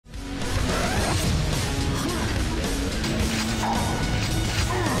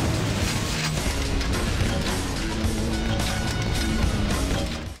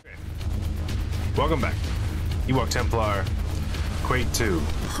Welcome back. Ewok Templar, Quake 2.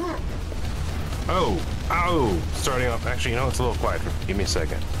 Oh, starting off. Actually, you know, it's a little quieter. Give me a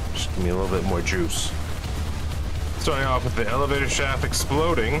second. Just give me a little bit more juice. Starting off with the elevator shaft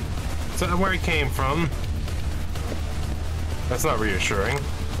exploding. Is that where it came from? That's not reassuring.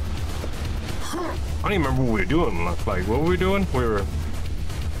 I don't even remember what we were doing. Like, what were we doing? We were...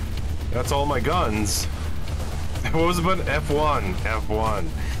 That's all my guns. What was the button? F1. F1.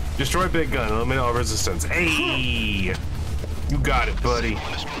 Destroy big gun. Eliminate all resistance. Hey! You got it, buddy.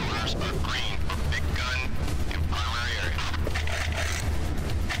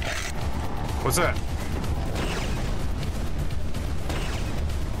 What's that?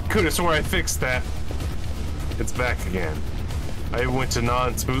 Could have swore I fixed that. It's back again. I went to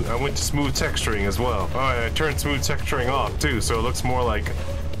non-smooth. I went to smooth texturing as well. Oh, I turned smooth texturing off too, so it looks more like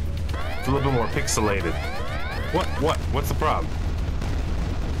a little bit more pixelated. What's the problem?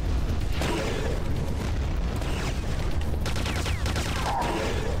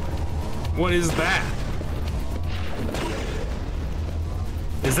 What is that?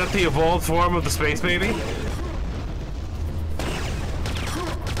 Is that the evolved form of the space baby?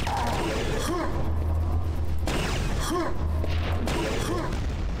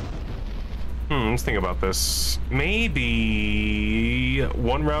 Let's think about this. Maybe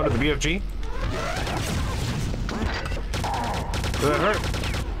one round of the BFG? Did that hurt?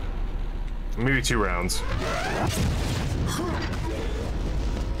 Maybe 2 rounds.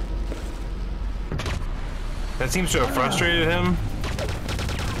 That seems to have frustrated him,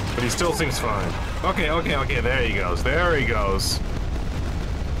 but he still seems fine. Okay, there he goes. There he goes.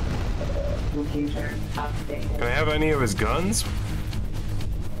 Can I have any of his guns?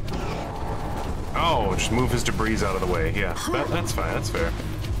 Oh, just move his debris out of the way. Yeah, that's fine. That's fair.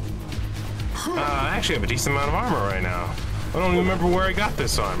 I actually have a decent amount of armor right now. I don't even remember where I got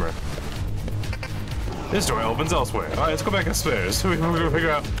this armor. This door opens elsewhere. All right, let's go back upstairs so we can figure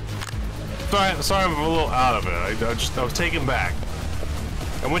out. Sorry, I'm a little out of it. I was taken back.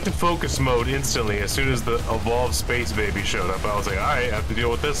 I went to focus mode instantly as soon as the evolved space baby showed up. I was like, all right, I have to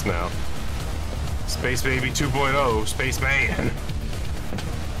deal with this now. Space baby 2.0, space man.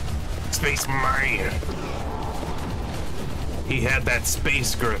 Space man. He had that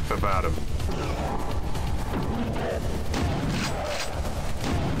space girth about him.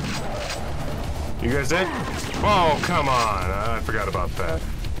 You guys dead? Oh, come on. I forgot about that.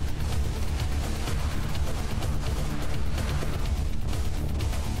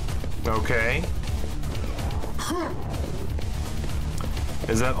 Okay.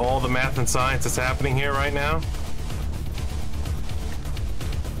 Is that all the math and science that's happening here right now?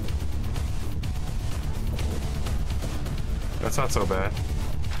 That's not so bad.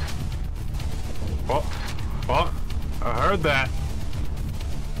 Oh, I heard that.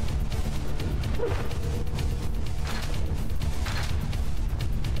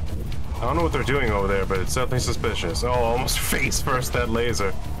 I don't know what they're doing over there, but it's definitely suspicious. Oh, almost face first that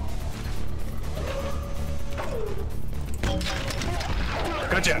laser.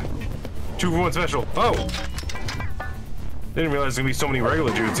 Gotcha! 2 for 1 special. Oh! Didn't realize there's gonna be so many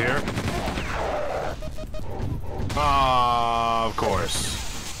regular dudes here. Of course.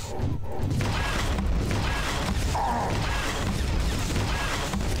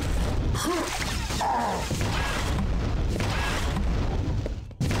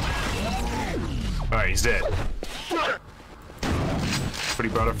 Alright, he's dead. But he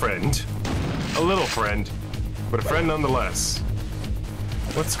brought a friend. A little friend, but a friend nonetheless.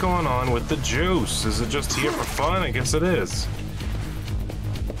 What's going on with the juice? Is it just here for fun? I guess it is.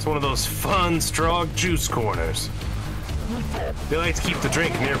 It's one of those fun, strong juice corners. They like to keep the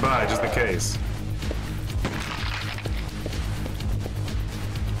drink nearby, just in case.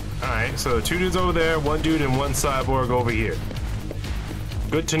 Alright, so 2 dudes over there, 1 dude and 1 cyborg over here.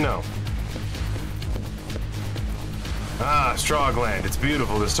 Good to know. Ah, straw gland. It's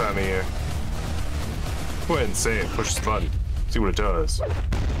beautiful this time of year. Go ahead and say it. Push this button. See what it does.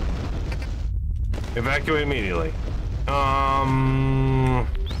 Evacuate immediately.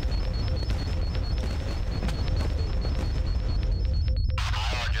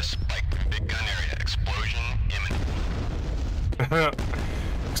 Just spike big gun area. Explosion imminent.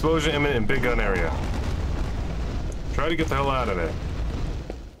 Explosion imminent in big gun area. Try to get the hell out of there.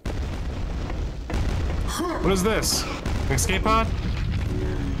 What is this? An escape pod?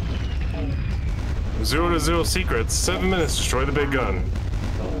 0 to 0 secrets. 7 minutes. Destroy the big gun.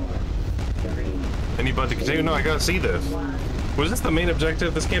 Any button to continue? No, I gotta see this. Was this the main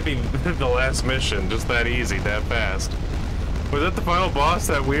objective? This can't be the last mission. Just that easy, that fast. Was that the final boss?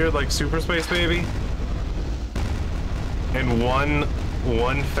 That weird, like, super space baby? And one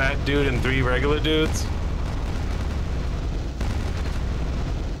one fat dude and 3 regular dudes?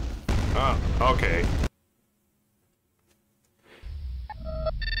 Oh, okay.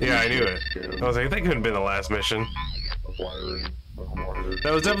 Yeah, I knew it. I was like, that couldn't have been the last mission.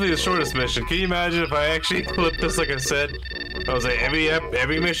 That was definitely the shortest mission. Can you imagine if I actually clipped this like I said? I was like,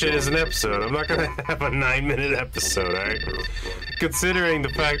 every mission is an episode. I'm not gonna have a 9-minute episode, alright? Considering the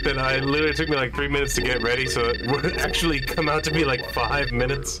fact that I literally took me like 3 minutes to get ready, so it would actually come out to be like 5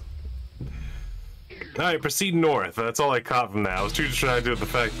 minutes. Alright, proceed north. That's all I caught from that. I was too distracted with the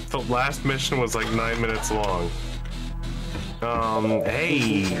fact that the last mission was like 9 minutes long.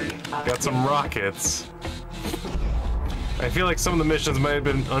 Hey, got some rockets. I feel like some of the missions might have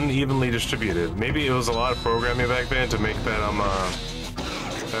been unevenly distributed. Maybe it was a lot of programming back then to make that,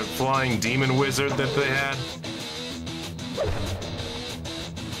 that flying demon wizard that they had.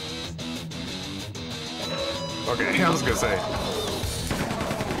 Okay, I was gonna say.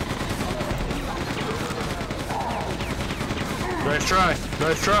 Nice try,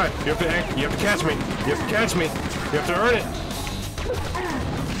 nice try. You have to catch me. You have to catch me. You have to earn it.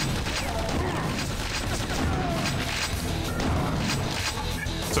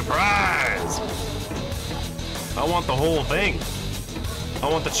 Surprise! I want the whole thing. I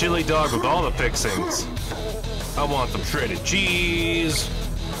want the chili dog with all the fixings. I want some shredded cheese,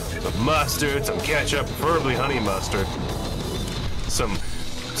 some mustard, some ketchup, preferably honey mustard. Some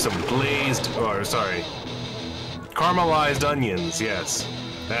glazed, or sorry, caramelized onions, yes.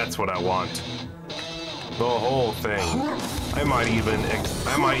 That's what I want. The whole thing. I might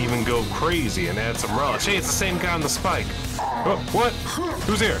even go crazy and add some relish. Hey, it's the same guy on the spike. Oh, what?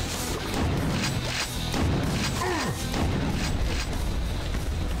 Who's here?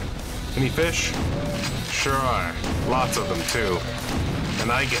 Any fish? Sure are. Lots of them, too. And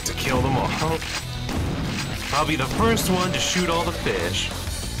I get to kill them all. I'll be the first one to shoot all the fish.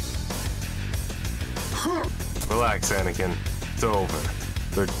 Relax, Anakin. It's over.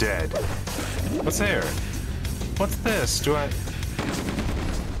 They're dead. What's there? What's this? Do I...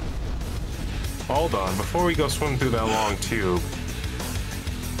 Hold on, before we go swim through that long tube.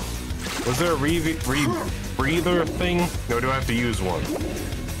 Was there a breather thing? No, do I have to use one? I'm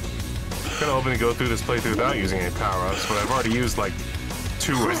kinda hoping to go through this playthrough without using any power-ups, but I've already used like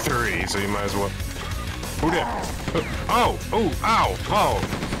 2 or 3, so you might as well... Who did? Oh! Oh! Ow! Oh!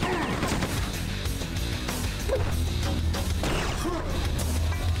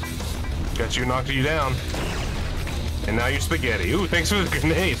 Got you, knocked you down. And now you're spaghetti. Ooh, thanks for the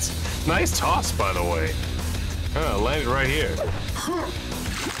grenades. Nice toss, by the way. Landed right here.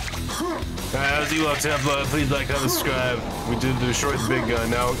 As you love Templar, please like, comment, subscribe. We did destroy the big gun.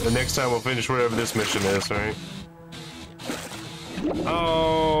 Now, the next time we'll finish whatever this mission is, alright?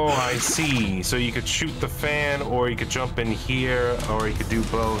 Oh, I see. So you could shoot the fan, or you could jump in here, or you could do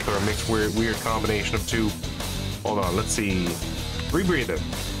both, or a mixed weird combination of 2. Hold on, let's see. Rebreathe it.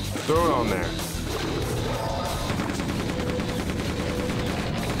 Throw it on there.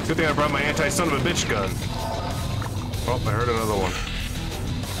 Good thing I brought my anti-son-of-a-bitch gun. Oh, I heard another one.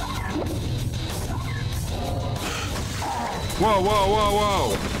 Whoa, whoa, whoa,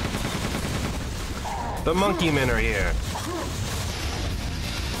 whoa! The monkey men are here.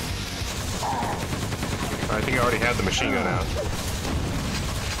 I think I already had the machine gun out.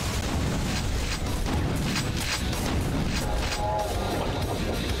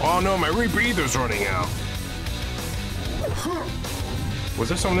 Oh no, my rebreather's running out. Was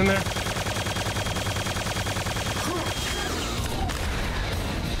there someone in there?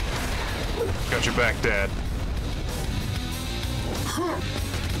 Got your back, Dad.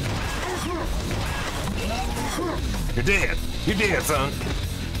 You're dead. You're dead, son.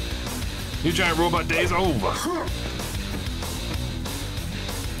 Your giant robot day's over.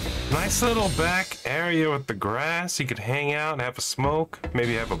 Nice little back area with the grass. You could hang out and have a smoke.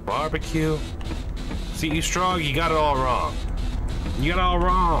 Maybe have a barbecue. See, you Strog, you got it all wrong. You got it all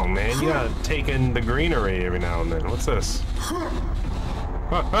wrong, man. You gotta take in the greenery every now and then. What's this?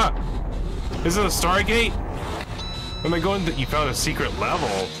 Is it a Stargate? Am I going to... You found a secret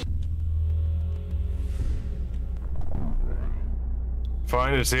level.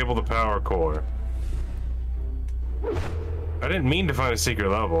 Find and disable the power core. I didn't mean to find a secret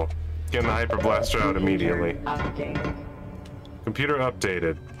level. Getting the hyper blaster out immediately. Computer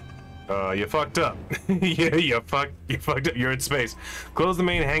updated. You fucked up. Yeah, you fucked up. You're in space. Close the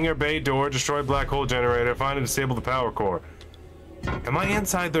main hangar bay door, destroy black hole generator, find and disable the power core. Am I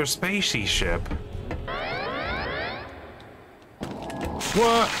inside their spaceship?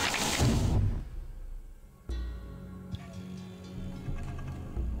 What?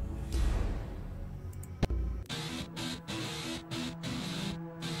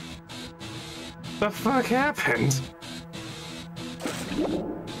 The fuck happened?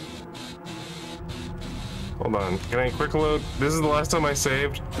 Hold on, can I quick load? This is the last time I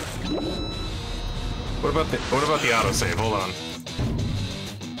saved. What about the autosave? Hold on.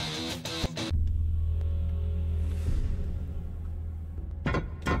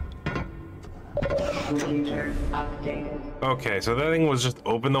 Computer updated. Okay, so that thing was just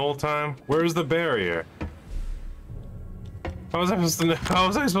open the whole time? Where's the barrier? How was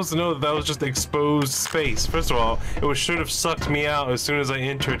I supposed to know that that was just exposed space? First of all, it should have sucked me out as soon as I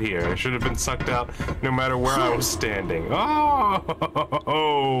entered here. I should have been sucked out no matter where I was standing. Oh!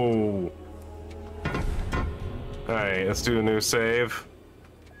 Alright, let's do a new save.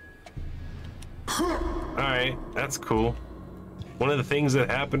 Alright, that's cool. One of the things that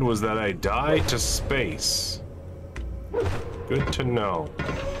happened was that I died to space. Good to know.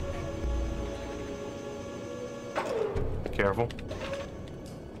 Careful.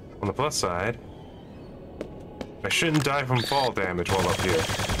 On the plus side, I shouldn't die from fall damage while up here.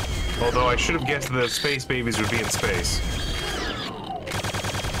 Although I should have guessed that space babies would be in space.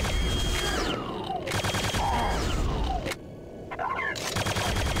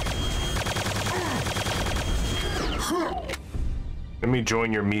 Let me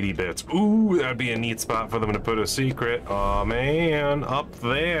join your meaty bits. Ooh, that'd be a neat spot for them to put a secret. Aw, man, up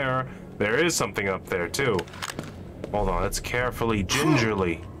there. There is something up there, too. Hold on, let's carefully,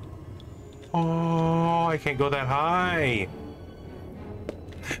 gingerly. Oh, I can't go that high.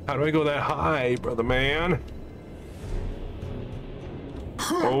 How do I go that high, brother man?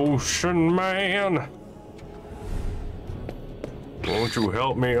 Ocean man. Won't you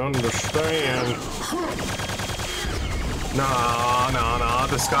help me understand? Nah,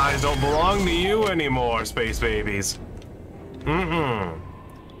 the skies don't belong to you anymore, space babies.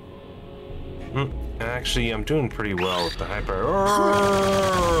 Actually, I'm doing pretty well with the hyper.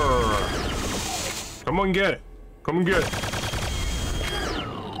 Come on, get it. Come and get it.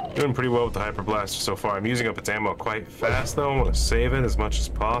 Doing pretty well with the hyper blaster so far. I'm using up its ammo quite fast, though. I want to save it as much as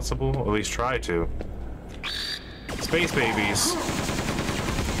possible, or at least try to. Space babies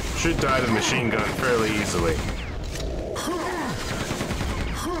should die to the machine gun fairly easily.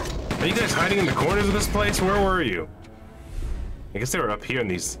 Are you guys hiding in the corners of this place? Where were you? I guess they were up here in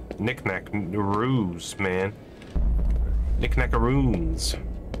these knick-knack-roos, man. Knick-knackaroons.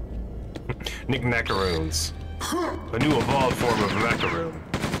 Knick-knackaroons. A new evolved form of macaroon.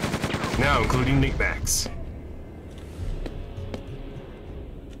 Now including knickknacks.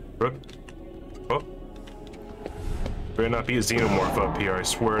 Oh. Better not be a xenomorph up here, I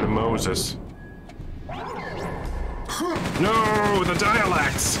swear to Moses. No, the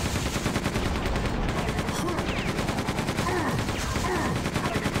dialects!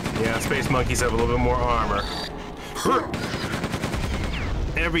 Yeah, space monkeys have a little bit more armor.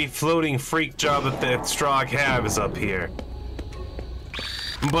 Every floating freak job that the Strogg have is up here.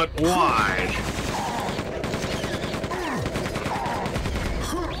 But why?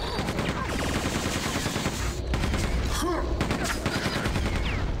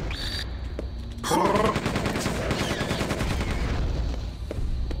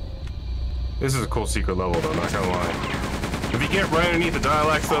 This is a cool secret level, though, not gonna lie. If you get right underneath the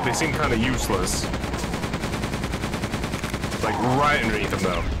dialects, though, they seem kind of useless. Like, right underneath them,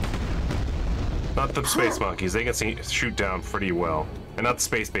 though. Not the space monkeys, they can shoot down pretty well. And not the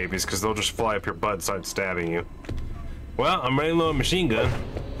space babies, because they'll just fly up your butt and start stabbing you. Well, I'm running low on machine gun.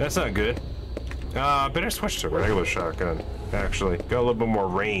 That's not good. Better switch to regular shotgun, actually. Got a little bit more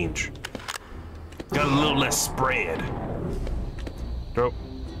range. Got a little less spread. Nope.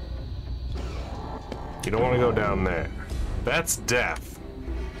 You don't want to go down there. That's death.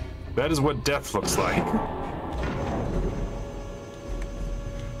 That is what death looks like.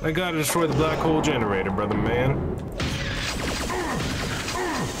 I gotta destroy the black hole generator, brother man.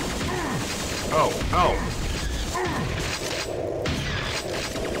 Oh.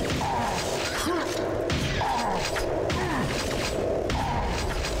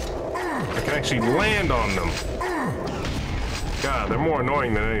 I can actually land on them. God, they're more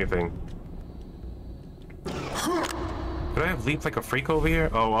annoying than anything. Could I have leaped like a freak over here?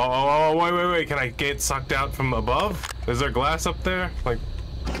 Oh, wait. Can I get sucked out from above? Is there glass up there? Like,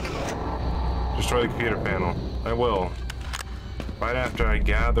 destroy the computer panel. I will. Right after I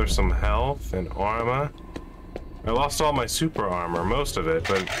gather some health and armor. I lost all my super armor, most of it,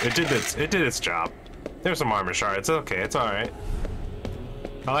 but it did its job. There's some armor shards. Okay, it's alright.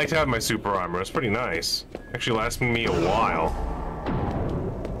 I like to have my super armor. It's pretty nice. Actually lasting me a while.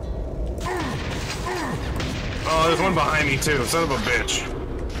 Oh, there's one behind me too, son of a bitch.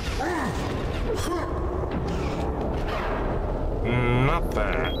 Not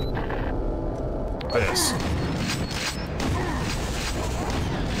that. this.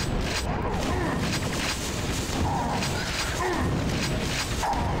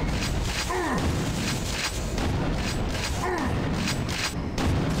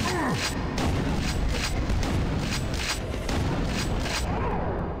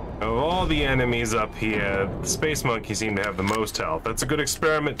 Of all the enemies up here, the space monkey seemed to have the most health. That's a good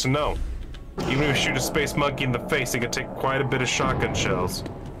experiment to know. Even if you shoot a space monkey in the face, it could take quite a bit of shotgun shells.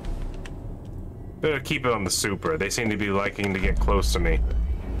 Better keep it on the super. They seem to be liking to get close to me.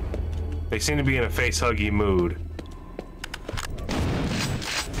 They seem to be in a face-huggy mood.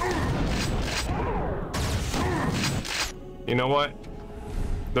 You know what?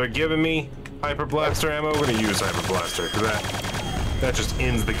 They're giving me Hyper Blaster ammo. We're gonna use Hyper Blaster, because that just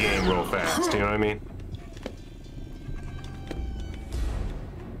ends the game real fast, you know what I mean?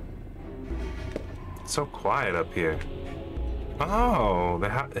 It's so quiet up here. Oh, the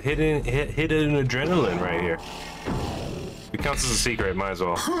hidden adrenaline right here. It counts as a secret, might as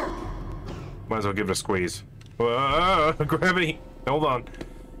well. Might as well give it a squeeze. Whoa, gravity! Hold on.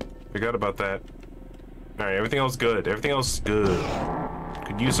 Forgot about that. Alright, everything else good. Everything else is good.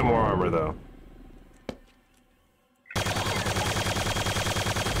 Could use some more armor, though.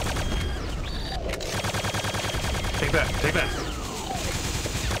 Take that, take that.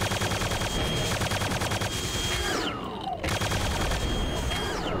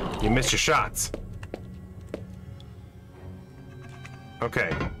 You missed your shots.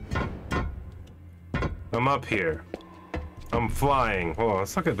 Okay. I'm up here. I'm flying. Hold on,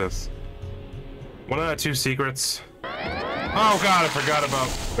 let's look at this. 1 out of 2 secrets. Oh god, I forgot about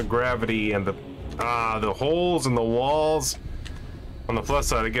the gravity and the holes in the walls. On the plus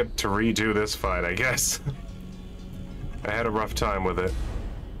side, I get to redo this fight, I guess. I had a rough time with it.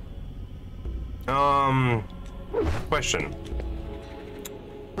 Question.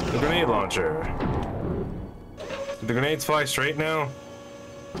 The grenade launcher. Do the grenades fly straight now?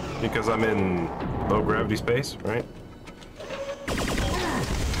 Because I'm in low gravity space, right?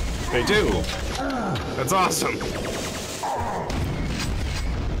 They do! That's awesome!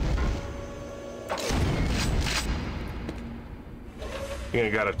 You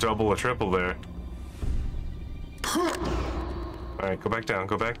got a double or triple there. Alright, go back down,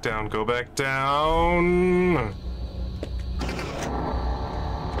 go back down, go back down!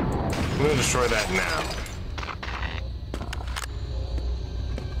 I'm gonna destroy that now.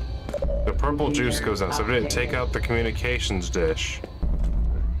 The purple juice goes on, so we didn't take out the communications dish.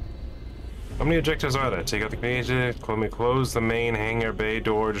 How many objectives are there? Take out the communications dish, close the main hangar bay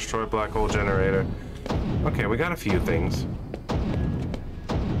door, destroy black hole generator. Okay, we got a few things.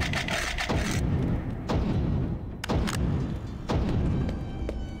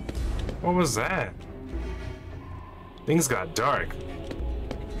 What was that? Things got dark.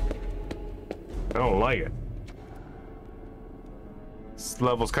 I don't like it. This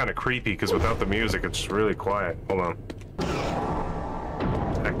level's kind of creepy because without the music, it's really quiet. Hold on.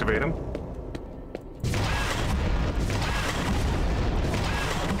 Activate him.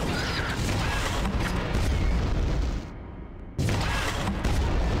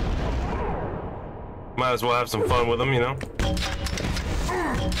 Might as well have some fun with him, you know?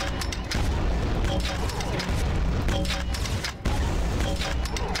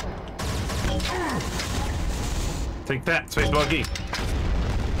 Take that, Space Monkey!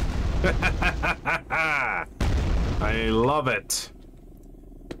 I love it.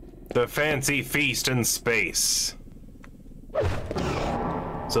 The fancy feast in space.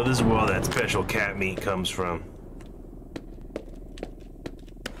 So this is where all that special cat meat comes from.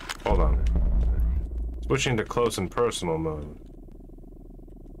 Hold on. Switching to close and personal mode.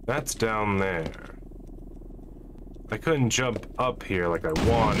 That's down there. I couldn't jump up here like I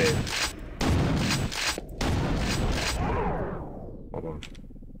wanted. Hold on.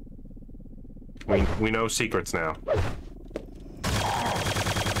 We know secrets now.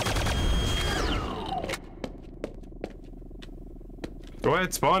 Go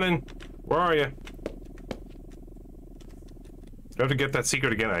ahead, spawn in. Where are you? Do I have to get that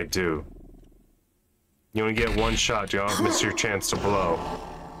secret again? I do. You only get one shot. You don't miss your chance to blow.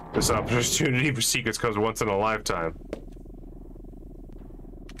 This opportunity for secrets comes once in a lifetime.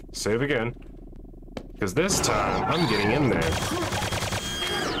 Save again. Because this time, I'm getting in there.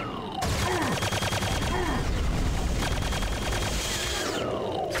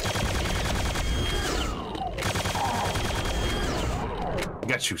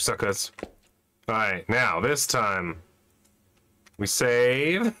 Got you, suckers. Alright, now, this time, we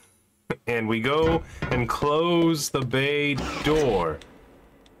save, and we go and close the bay door.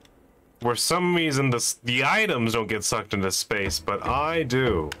 For some reason, the items don't get sucked into space, but I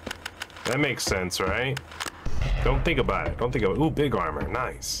do. That makes sense, right? Don't think about it. Don't think about it. Ooh, big armor.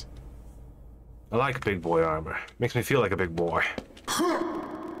 Nice. I like big boy armor. Makes me feel like a big boy.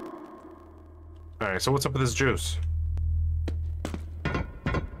 Alright, so what's up with this juice?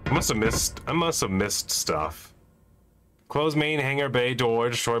 I must have missed stuff. Close main hangar bay door,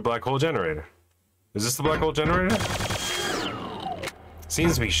 destroy black hole generator. Is this the black hole generator?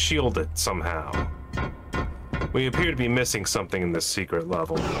 Seems to be shielded somehow. We appear to be missing something in this secret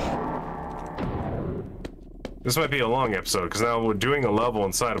level. This might be a long episode, because now we're doing a level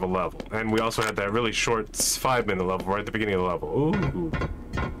inside of a level. And we also had that really short 5-minute level right at the beginning of the level. Ooh.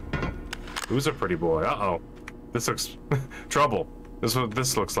 Who's a pretty boy? Uh-oh. This looks... trouble. This is what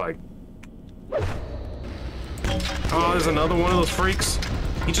this looks like. Oh, there's another one of those freaks.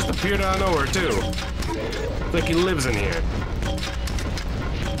 He just appeared out of nowhere, too. Like he lives in here.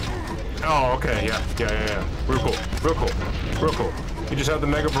 Oh, okay, yeah. Real cool. You just have the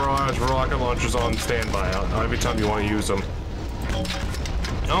Mega Barrage rocket launchers on standby every time you want to use them.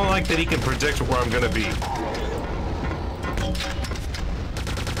 I don't like that he can predict where I'm gonna be.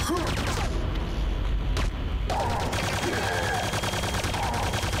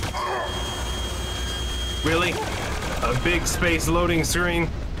 Really? A big space loading screen?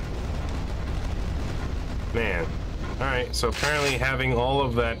 Man. Alright, so apparently having all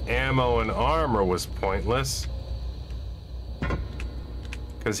of that ammo and armor was pointless.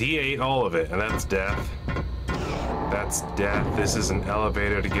 Because he ate all of it, and that's death. That's death. This is an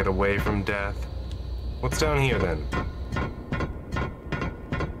elevator to get away from death. What's down here, then?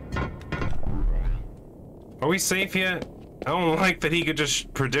 Are we safe yet? I don't like that he could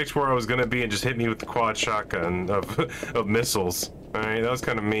just predict where I was gonna be and just hit me with the quad shotgun of missiles. Alright, that was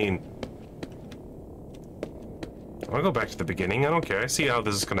kind of mean. I'll go back to the beginning. I don't care. I see how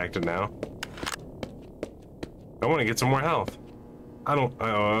this is connected now. I want to get some more health. I don't...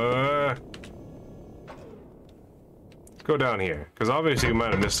 go down here, because obviously you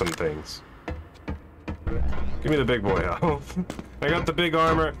might have missed some things. Give me the big boy health. I got the big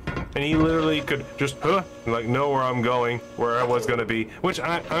armor, and he literally could just, like, know where I'm going, where I was gonna be, which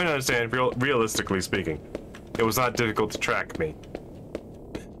I understand, realistically speaking. It was not difficult to track me.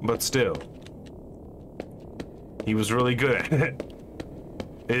 But still. He was really good at it.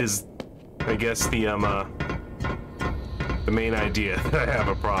 Is, I guess, the main idea that I have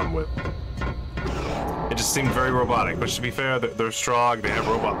a problem with. It just seemed very robotic, which to be fair, they're strong, they have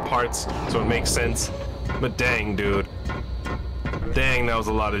robot parts, so it makes sense. But dang, dude. Dang, that was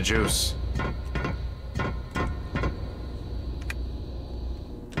a lot of juice.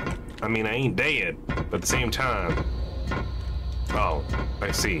 I mean, I ain't dead, but at the same time... Oh,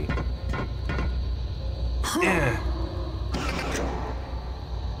 I see. Yeah.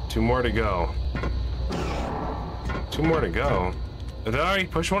 2 more to go. 2 more to go. Did I already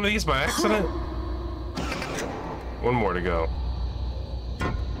push one of these by accident? 1 more to go.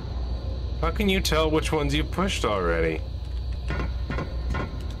 How can you tell which ones you pushed already?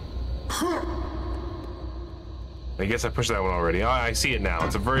 I guess I pushed that one already. Oh, I see it now.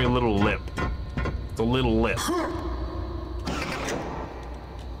 It's a very little lip. It's a little lip.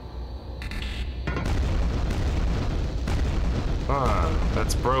 Ah,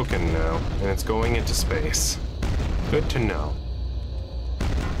 that's broken now, and it's going into space. Good to know.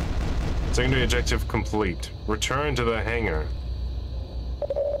 Secondary objective complete. Return to the hangar.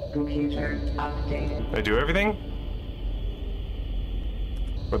 Computer updated. Did I do everything?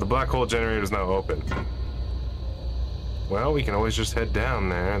 Or the black hole generator is now open. Well, we can always just head down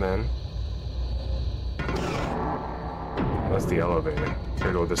there, then. That's the elevator.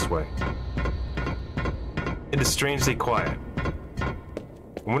 Gotta go this way. It is strangely quiet. I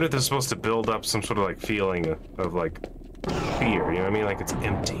wonder if this is supposed to build up some sort of, like, feeling of like, fear, you know what I mean? Like, it's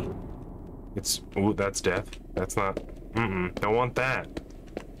empty. It's... Ooh, that's death. That's not... Don't want that.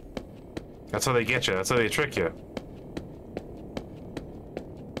 That's how they get you. That's how they trick you.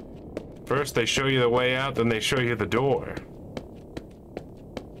 First, they show you the way out, then they show you the door.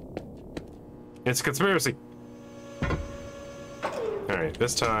 It's a conspiracy. Alright,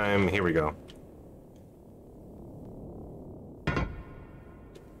 this time, here we go.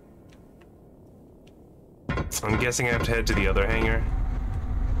 I'm guessing I have to head to the other hangar.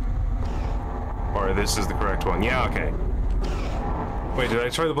 Or this is the correct one. Yeah, okay. Wait, did I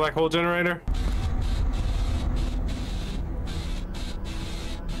try the black hole generator?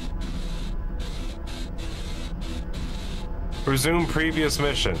 Resume previous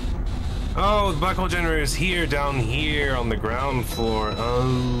mission. Oh, the black hole generator is here, down here on the ground floor.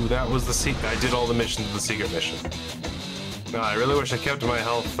 Oh, that was the secret. I did all the missions of the secret mission. No, I really wish I kept my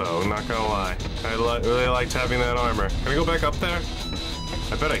health, though, not gonna lie. I really liked having that armor. Can I go back up there?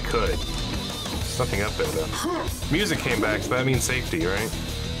 I bet I could. There's nothing up there though. Music came back, so that means safety, right?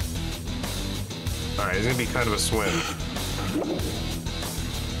 Alright, it's gonna be kind of a swim.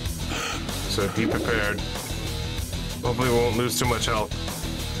 So be prepared. Hopefully we won't lose too much health.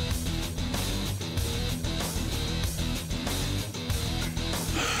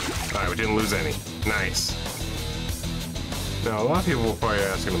 Alright, we didn't lose any. Nice. Now, a lot of people will probably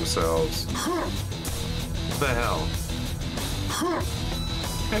asking themselves, what the hell?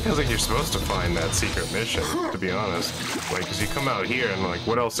 It feels like you're supposed to find that secret mission, to be honest. Like, because you come out here and like,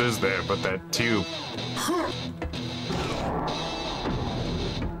 what else is there but that tube?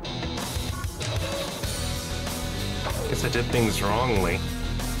 Guess I did things wrongly.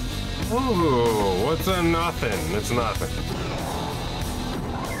 Ooh, what's a nothing? It's nothing.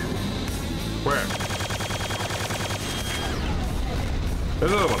 Where?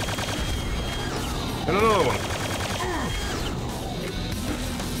 There's another one. And another one.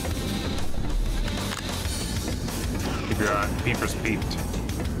 Keep your peepers peeped.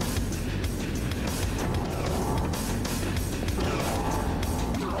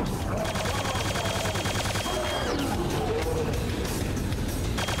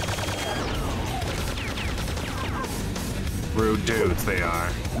 Rude dudes they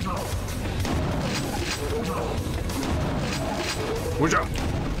are. Watch out!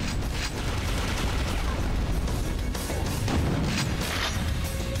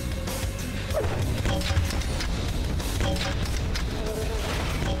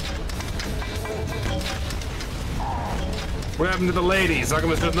 What happened to the ladies? How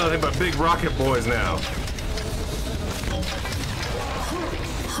come it's just nothing but big rocket boys now?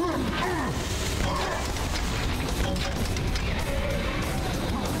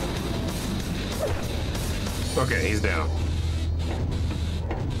 Okay, he's down.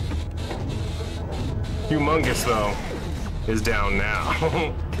 Humongous, though, is down now.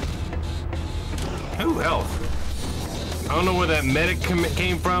 Ooh, health. I don't know where that medic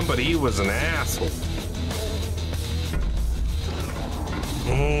came from, but he was an asshole.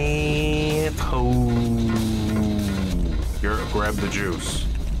 And here, grab the juice.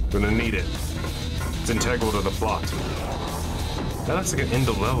 Gonna need it. It's integral to the plot. That looks like an end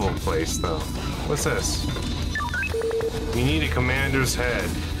of level place, though. What's this? You need a commander's head.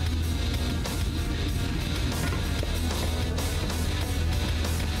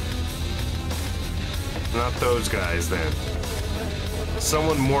 Not those guys, then.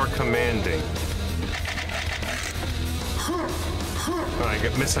 Someone more commanding. Oh, I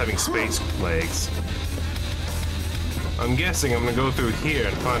miss having space legs. I'm guessing I'm gonna go through here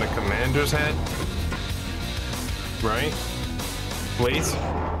and find a commander's head. Right? Please?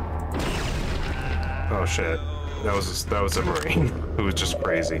 Oh shit. That was a Marine who was just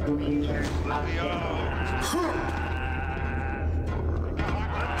crazy.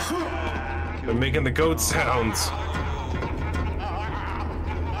 They're making the goat sounds.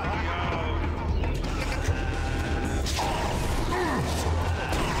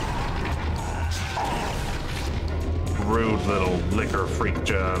 Rude little liquor freak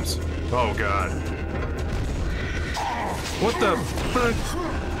jobs. Oh god. What the fuck?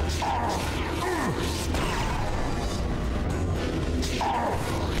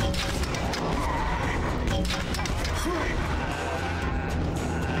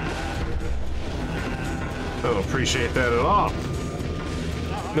 I don't appreciate that at all.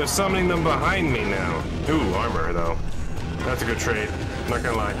 They're summoning them behind me now. Ooh, armor though. That's a good trade. Not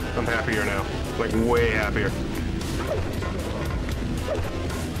gonna lie. I'm happier now. Like way happier.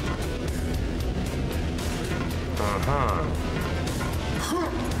 Uh-huh.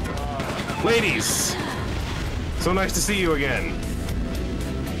 Ladies! So nice to see you again.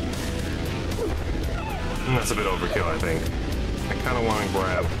 That's a bit overkill, I think. I kind of want to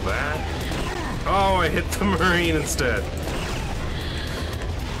grab that. Oh, I hit the Marine instead.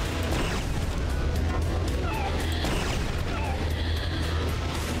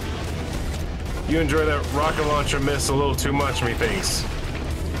 You enjoy that rocket launcher miss a little too much, methinks.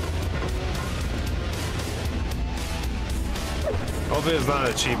 Hopefully it's not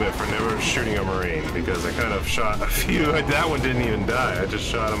an achievement for never shooting a Marine, because I kind of shot a few. That one didn't even die. I just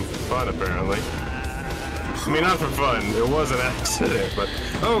shot him for fun, apparently. I mean, not for fun. It was an accident, but...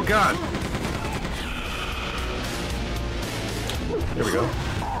 Oh, God! Here we go.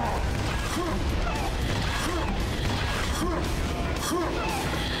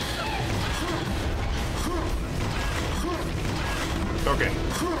 Okay.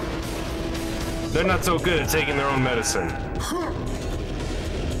 They're not so good at taking their own medicine.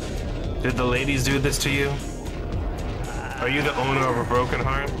 Did the ladies do this to you? Are you the owner of a broken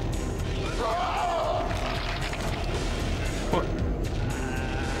heart? What?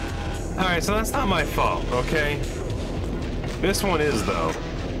 Alright, so that's not my fault, okay? This one is, though.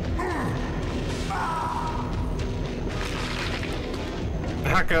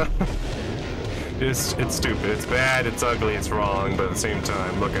 Haka. It's stupid, it's bad, it's ugly, it's wrong, but at the same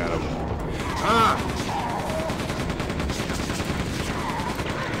time, look at him. Ah!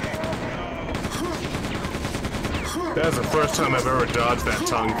 That's the first time I've ever dodged that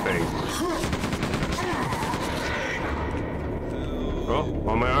tongue thing. Oh,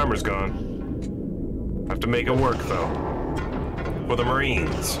 all my armor's gone. Have to make it work, though. For the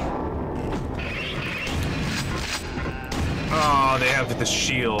Marines. Oh, they have the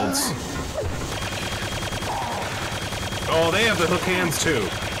shields. Oh, they have the hook hands, too.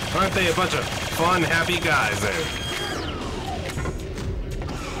 Aren't they a bunch of fun, happy guys there?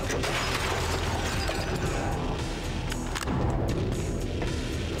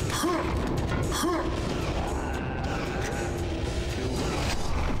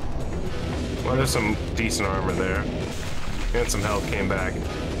 Well, there's some decent armor there. And some health came back.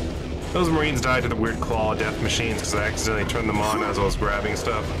 Those Marines died to the weird claw death machines because I accidentally turned them on as I was grabbing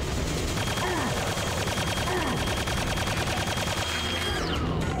stuff.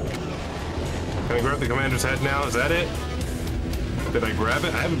 Can I grab the commander's head now? Is that it? Did I grab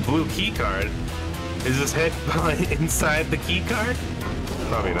it? I have a blue key card. Is his head inside the key card?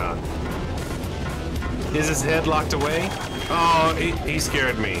 Probably not. Is his head locked away? Oh, he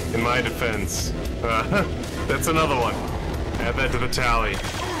scared me, in my defense. That's another one. Add that to the tally.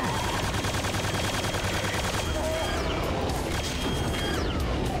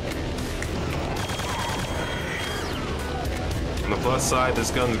 On the plus side,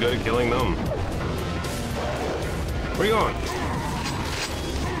 this gun's good at killing them. Where are you going?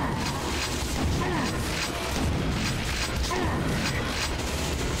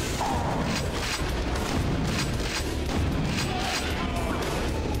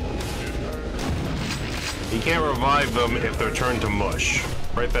 You can't revive them if they're turned to mush.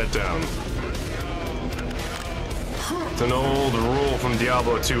 Write that down. It's an old rule from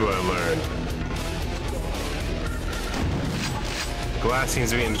Diablo 2 I learned. Glass seems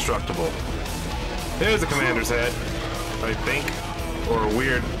to be indestructible. There's the commander's head, I think. Or a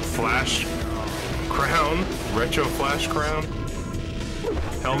weird flash crown. Retro flash crown.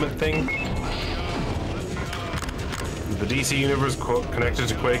 Helmet thing. The DC Universe connected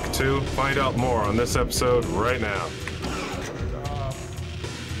to Quake 2? Find out more on this episode right now.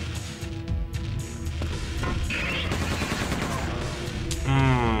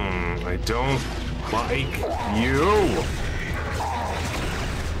 I don't like you.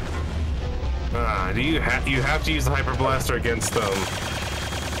 You have to use the Hyper Blaster against them.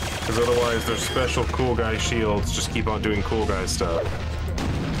 Because otherwise their special cool guy shields just keep on doing cool guy stuff.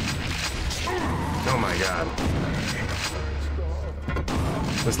 Oh my god.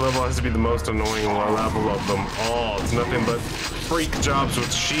 This level has to be the most annoying level of them all. It's nothing but freak jobs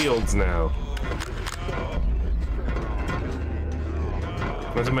with shields now.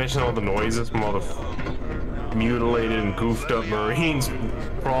 Not to mention all the noises from all the mutilated and goofed up Marines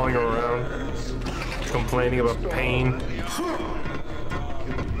crawling around, complaining about pain.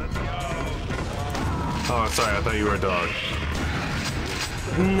 Oh, sorry, I thought you were a dog.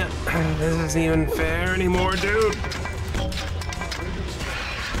 No, this isn't even fair anymore, dude.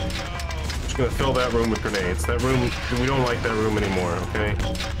 Just gonna fill that room with grenades. That room, we don't like that room anymore, okay?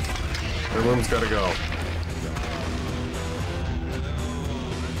 That room's gotta go.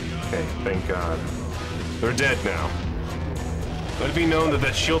 Okay, thank God. They're dead now. Let it be known that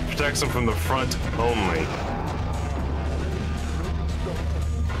that shield protects them from the front only.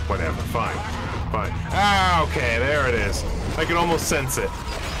 Whatever, fine. Fine. Ah, okay, there it is. I can almost sense it.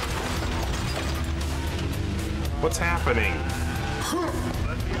 What's happening?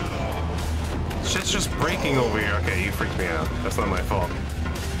 Shit's just breaking over here. Okay, you freaked me out. That's not my fault.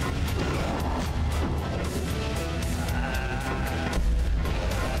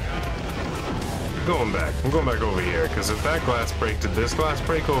 I'm going back over here, because if that glass break, did this glass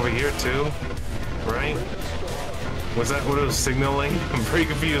break over here too? Right? Was that what it was signaling? I'm pretty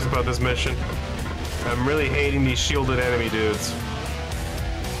confused about this mission. I'm really hating these shielded enemy dudes.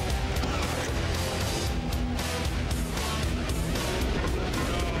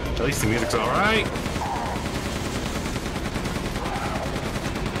 At least the music's alright.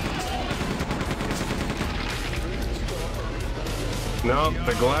 No,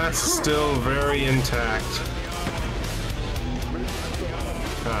 the glass is still very intact.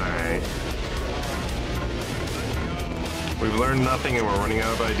 Alright. We've learned nothing and we're running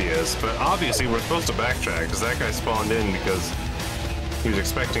out of ideas, but obviously we're supposed to backtrack because that guy spawned in because he was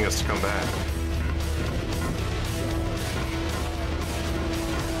expecting us to come back.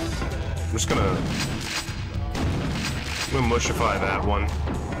 I'm just gonna mushify that one.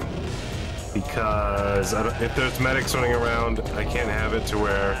 Because if there's medics running around, I can't have it to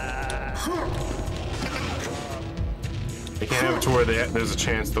where... I can't have it to where there's a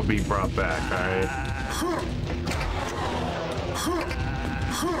chance they'll be brought back, alright?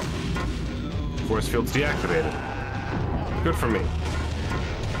 Force field's deactivated. Good for me.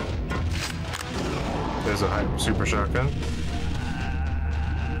 There's a super shotgun.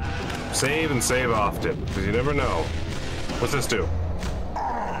 Save and save often, because you never know. What's this do?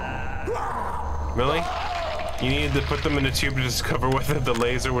 Really? You needed to put them in a tube to discover whether the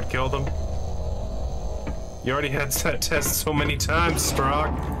laser would kill them? You already had that test so many times,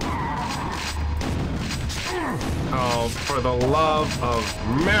 Strock. Oh, for the love of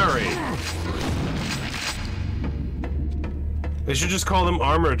Mary! They should just call them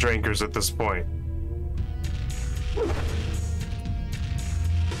armor drinkers at this point.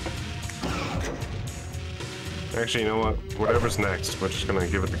 Actually, you know what? Whatever's next, we're just gonna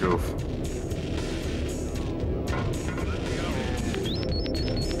give it the goof.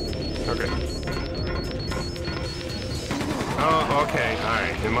 Okay. Oh, okay,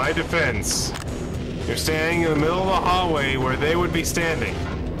 alright. In my defense, you're standing in the middle of the hallway where they would be standing.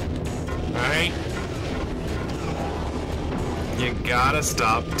 Alright? You gotta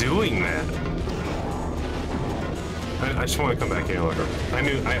stop doing that. I just want to come back here. Look.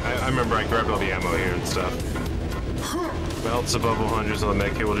 I remember I grabbed all the ammo here and stuff. Melts above 100, so the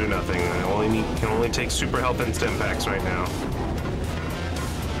med kit will do nothing. I can only take super health and stim packs right now.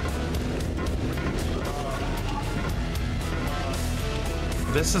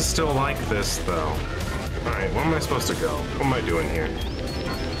 This is still like this, though. Alright, where am I supposed to go? What am I doing here?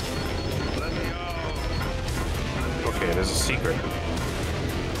 Okay, there's a secret.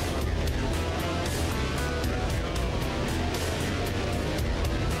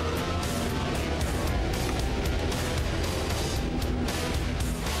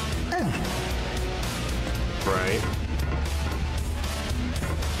 Right.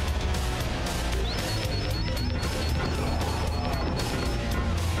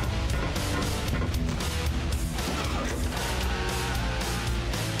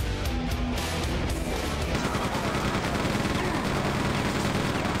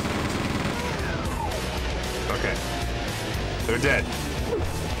 Okay. They're dead.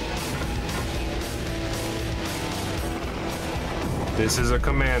 This is a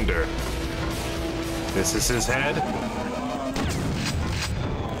commander. This is his head.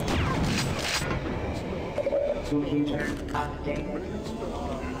 Computer updated.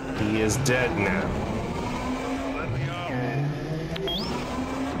 He is dead now.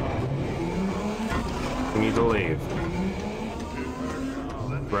 We need to leave.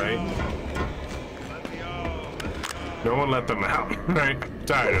 Right? No one let them out. Right?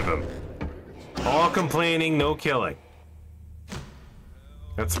 Tired of them. All complaining, no killing.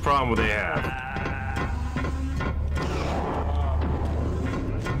 That's the problem they have.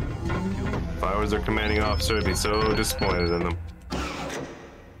 If I was their commanding officer, I'd be so disappointed in them.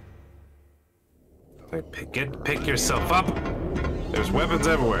 Like, pick yourself up. There's weapons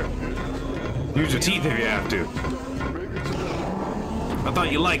everywhere. Use your teeth if you have to. I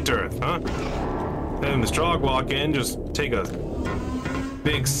thought you liked Earth, huh? Then the Strogg walk in, just take a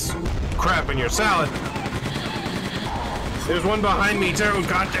big crap in your salad. There's one behind me too,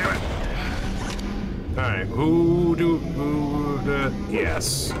 god damn it. Alright,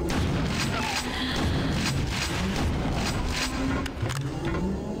 yes.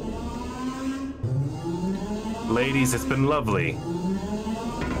 Ladies, it's been lovely.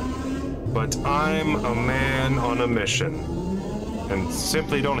 But I'm a man on a mission. And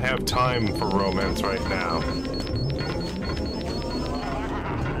simply don't have time for romance right now.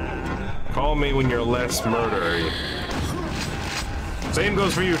 Call me when you're less murdery. Same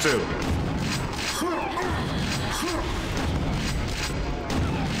goes for you too.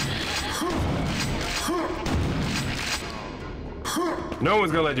 No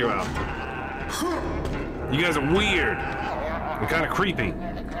one's gonna let you out. You guys are weird and kind of creepy.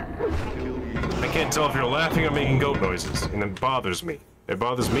 I can't tell if you're laughing or making goat noises, and it bothers me. It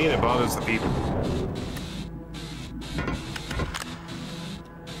bothers me and it bothers the people.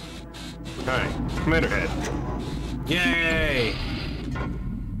 Alright, Commander Head. Yay!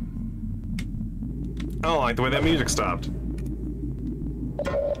 I don't like the way that music stopped.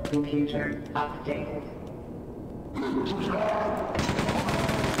 Computer updated.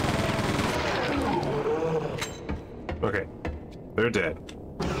 Okay, they're dead.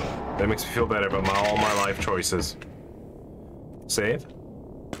 That makes me feel better about all my life choices. Save.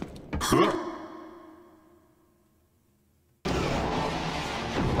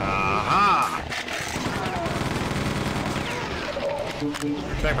 Aha!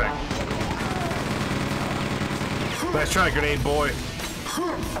 Backpack. Nice try, grenade boy.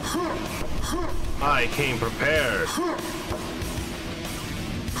 I came prepared.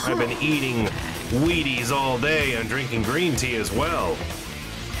 I've been eating Wheaties all day and drinking green tea as well.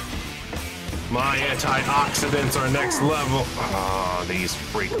 My antioxidants are next level. Ah, these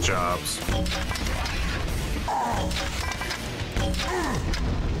freak jobs.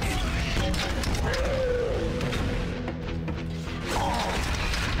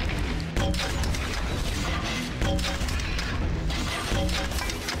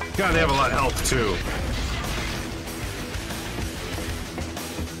 God, they have a lot of health too.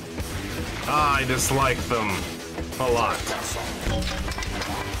 I dislike them a lot.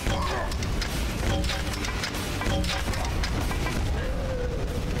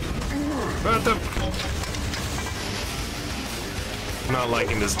 But not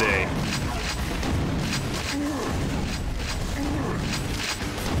liking this day.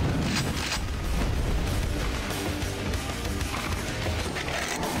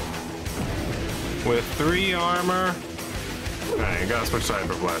 With 3 armor. Alright, I gotta switch to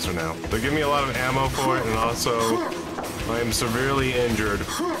Hyper Blaster now. They're giving me a lot of ammo for it, and also I am severely injured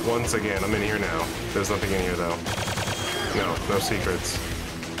once again. I'm in here now. There's nothing in here though. No secrets.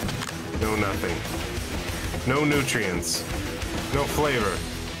 No nothing. No nutrients. No flavor.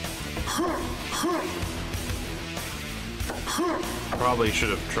 Probably should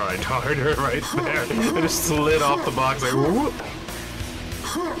have tried harder right there. I just slid off the box like whoop.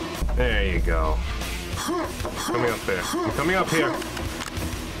 There you go. Coming up there. I'm coming up here.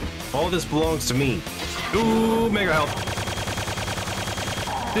 All this belongs to me. Ooh, mega health.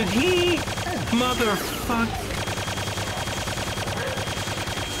 Did he? Motherfuck.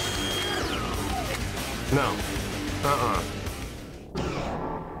 No.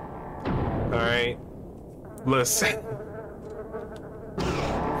 Alright. Listen.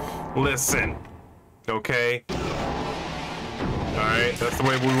 Listen. Okay? Alright, that's the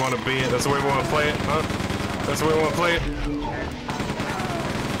way we want to be it. That's the way we want to play it, huh? That's the way we want to play it.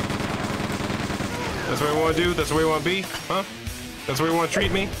 That's the way we want to do? That's the way we want to be? Huh? That's the way we want to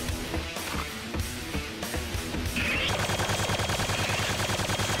treat me?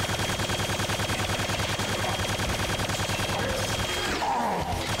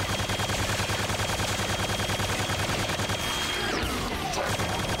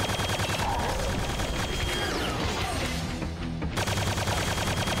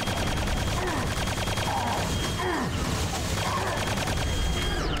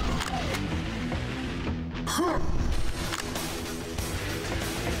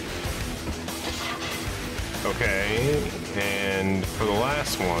 Okay, and for the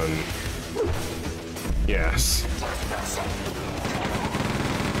last one, yes.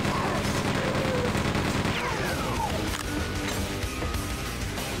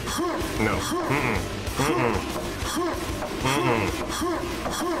 No.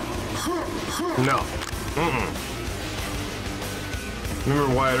 No. Remember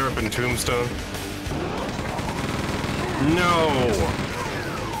Wyatt Earp in Tombstone? No.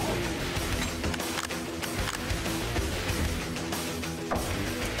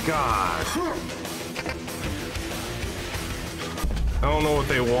 God. I don't know what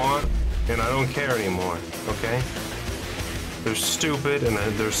they want, and I don't care anymore, okay? They're stupid, and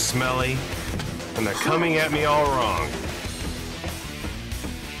they're smelly, and they're coming at me all wrong.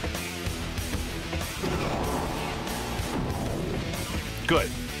 Good.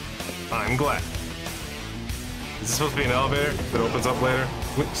 I'm glad. Is this supposed to be an elevator that opens up later?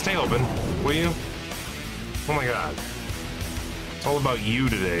 Wait, stay open, will you? Oh my God. It's all about you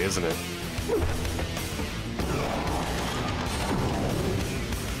today, isn't it?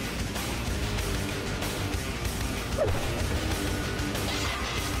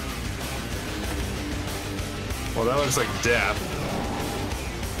 Well, that looks like death.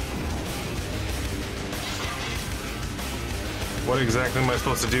 What exactly am I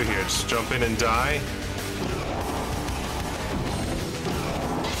supposed to do here? Just jump in and die?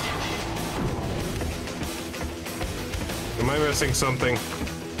 Am I missing something?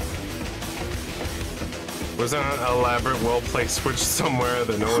 Was there an elaborate, well-placed switch somewhere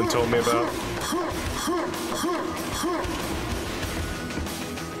that no one told me about?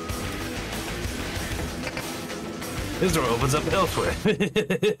 This door opens up elsewhere.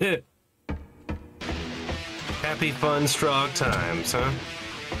 Happy, fun, strong times, huh?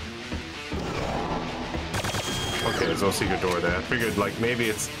 Okay, there's no secret door there. I figured, like, maybe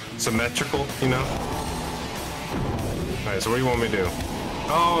it's symmetrical, you know? Alright, so what do you want me to do?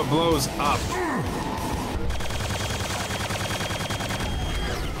 Oh, it blows up.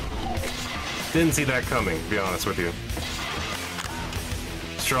 Didn't see that coming, to be honest with you.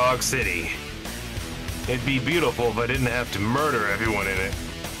 Strog City. It'd be beautiful if I didn't have to murder everyone in it.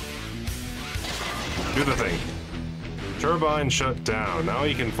 Do the thing. Turbine shut down. Now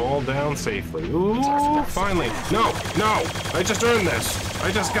you can fall down safely. Ooh, finally. No, no! I just earned this.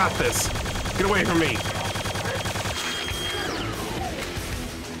 I just got this. Get away from me.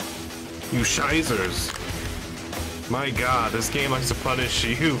 You shizers. My god, this game likes to punish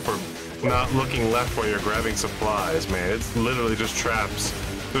you for not looking left while you're grabbing supplies, man. It's literally just traps.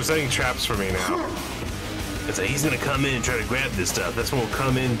 They're setting traps for me now. It's like he's gonna come in and try to grab this stuff. That's when we'll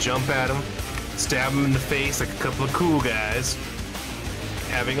come in, jump at him, stab him in the face like a couple of cool guys,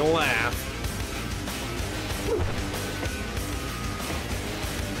 having a laugh.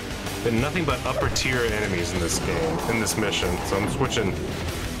 Been nothing but upper tier enemies in this game, in this mission, so I'm switching.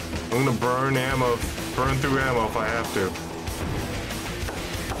 I'm gonna burn through ammo if I have to.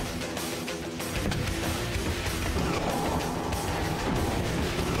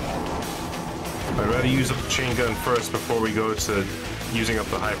 I'd rather use up the chain gun first before we go to using up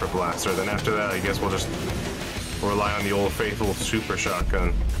the hyper blaster. Then after that, I guess we'll just rely on the old faithful super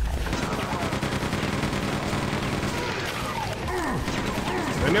shotgun.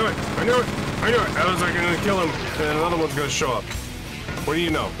 I knew it! I knew it! I knew it! I was like, gonna kill him, and another one's gonna show up. What do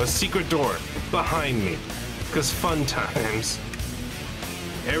you know? A secret door behind me. Because fun times.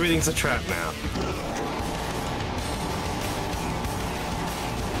 Everything's a trap now.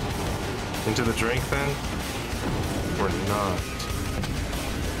 Into the drink then? Or not?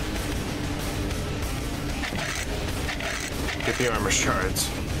 Get the armor shards.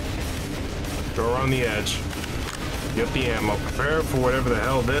 Go around the edge. Get the ammo. Prepare for whatever the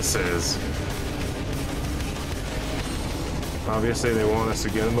hell this is. Obviously they want us to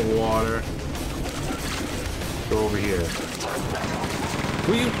get in the water. Go over here.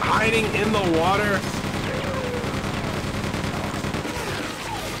 Were you hiding in the water?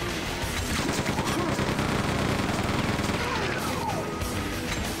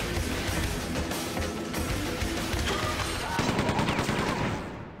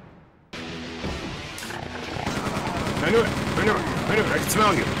 I knew it! I knew it! I knew it! I can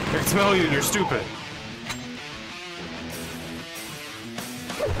smell you! I can smell you and you're stupid!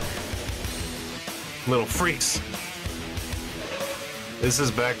 Little freaks! This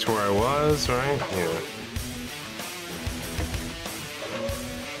is back to where I was, right? Yeah.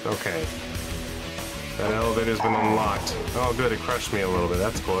 Okay. That elevator's been unlocked. Oh good, it crushed me a little bit.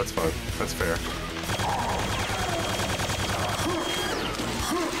 That's cool, that's fun. That's fair.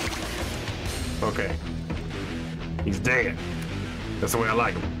 Okay. He's dead. That's the way I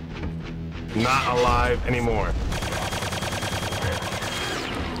like him. Not alive anymore.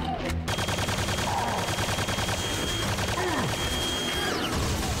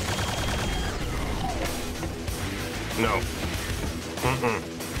 No.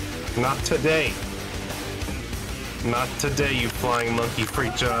 Not today. Not today, you flying monkey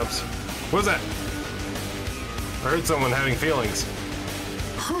freak jobs. What was that? I heard someone having feelings.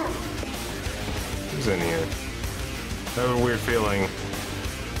 Who's in here? I have a weird feeling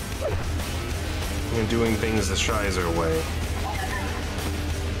I'm doing things the Shizer way.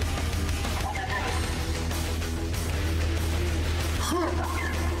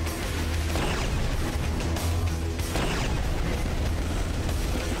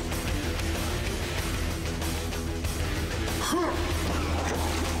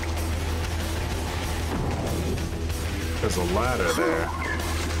 There's a ladder there.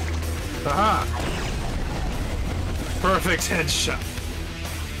 Aha! Perfect headshot.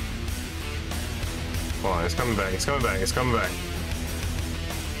 Hold on, it's coming back, it's coming back, it's coming back.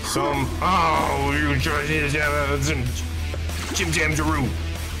 Oh, you Jim Jam Jaroo.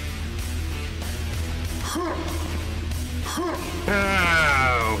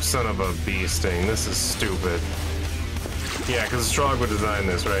 Oh, son of a bee sting. This is stupid. Yeah, because Strog would design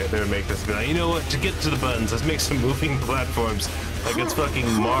this, right? They would make this be like, you know what, to get to the buttons, let's make some moving platforms like it's fucking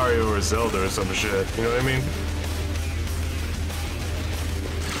Mario or Zelda or some shit. You know what I mean?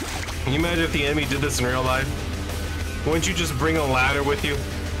 Can you imagine if the enemy did this in real life? Wouldn't you just bring a ladder with you?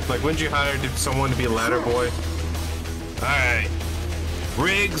 Like, wouldn't you hire someone to be a ladder boy? Alright.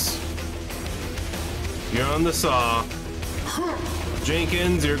 Riggs, you're on the saw.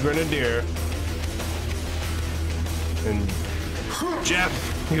 Jenkins, you're grenadier. And Jeff,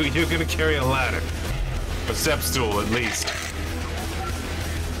 you're gonna carry a ladder. A step stool, at least.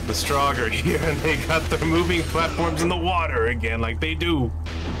 The Strog are here, and they got their moving platforms in the water again, like they do.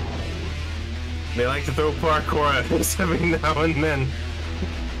 They like to throw parkour at us every now and then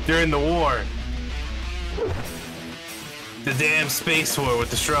during the war. The damn space war with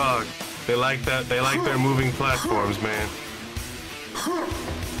the Strog. They like that. They like their moving platforms, man. I'm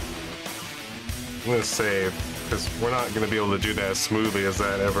gonna save, because we're not gonna be able to do that as smoothly as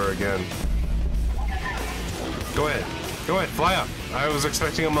that ever again. Go ahead, fly up. I was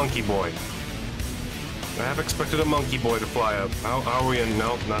expecting a monkey boy. I have expected a monkey boy to fly up. How are we in?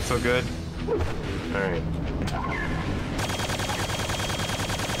 Nope, not so good. Alright.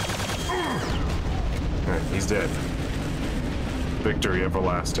 Alright, he's dead. Victory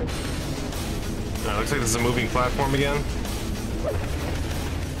everlasting. Looks like this is a moving platform again.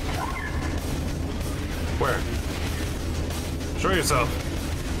 Where? Show yourself.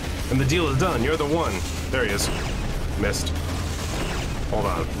 And the deal is done. You're the one. There he is. Missed. Hold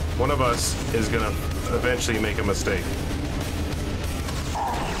on. One of us is gonna eventually make a mistake.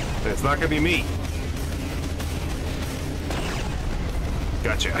 And it's not gonna be me.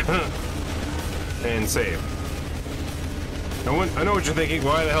 Gotcha. And save. I know what you're thinking.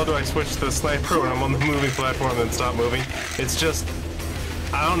 Why the hell do I switch to the sniper when I'm on the moving platform and stop moving? It's just,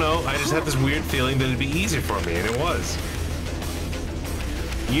 I don't know. I just had this weird feeling that it'd be easier for me, and it was.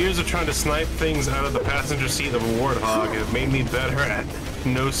 Years of trying to snipe things out of the passenger seat of a Warthog have made me better at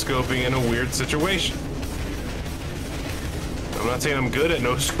no-scoping in a weird situation. I'm not saying I'm good at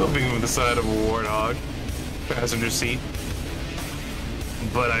no-scoping from the side of a Warthog passenger seat,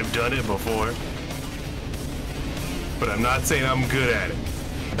 but I've done it before. But I'm not saying I'm good at it.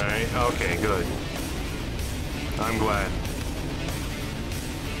 Alright? Okay, good. I'm glad.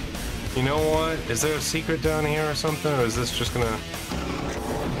 You know what? Is there a secret down here or something? Or is this just gonna...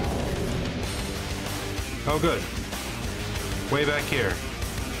 Oh, good. Way back here.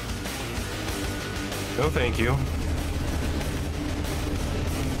 No, thank you.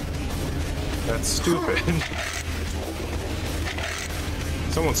 That's stupid.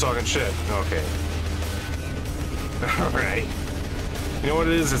 Someone's talking shit. Okay. Alright. You know what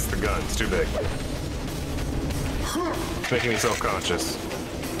it is? It's the gun. It's too big. It's making me self-conscious.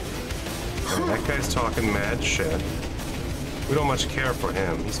 That guy's talking mad shit. We don't much care for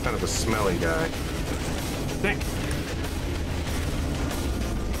him. He's kind of a smelly guy. Dang.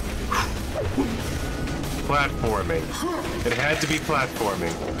 Platforming. It had to be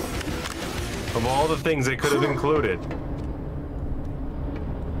platforming. Of all the things they could have included.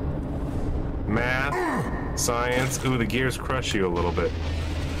 Math, science. Ooh, the gears crush you a little bit.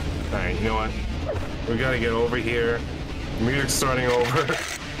 Alright, you know what? We gotta get over here. The music's starting over.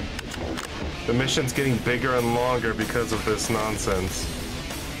 The mission's getting bigger and longer because of this nonsense.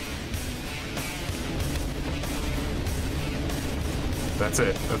 That's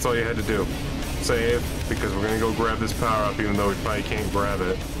it. That's all you had to do. Save, because we're gonna go grab this power up even though we probably can't grab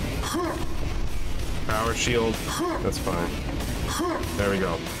it. Power shield. That's fine. There we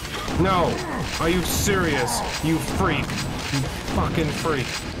go. No! Are you serious? You freak. You fucking freak.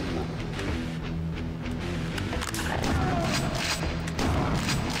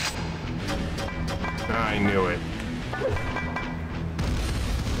 I knew it.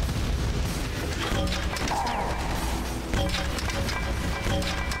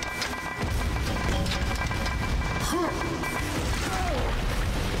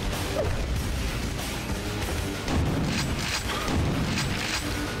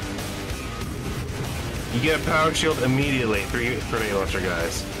 You get a power shield immediately, 3 grenade launcher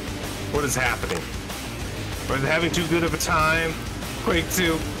guys. What is happening? Was I having too good of a time? Quake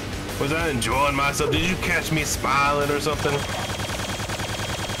 2. Was I enjoying myself? Did you catch me smiling or something?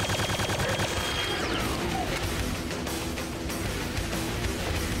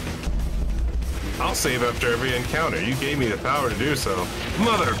 I'll save after every encounter. You gave me the power to do so.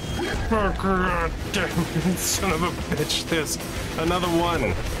 Motherfucker! Damn, son of a bitch. There's another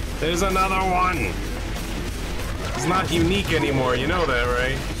one. There's another one. It's not unique anymore. You know that,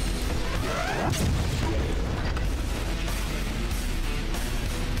 right?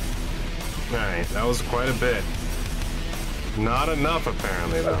 Alright, that was quite a bit. Not enough,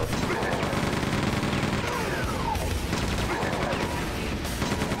 apparently, though.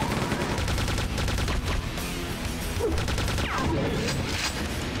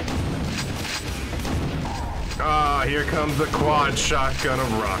 Ah, here comes the quad shotgun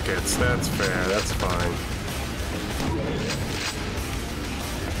of rockets. That's fair, that's fine.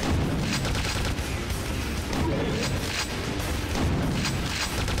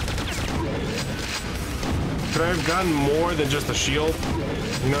 Could I have gotten more than just a shield?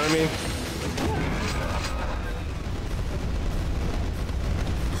 You know what I mean?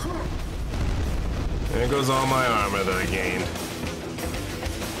 There goes all my armor that I gained.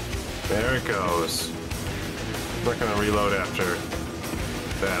 There it goes. I'm not gonna reload after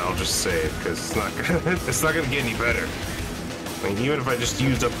that. I'll just save because it's not gonna get any better. I mean, even if I just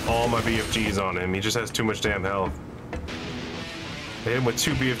used up all my BFGs on him, he just has too much damn health. hit him with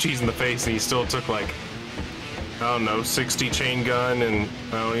 2 BFGs in the face and he still took like, I don't know, 60 chain gun and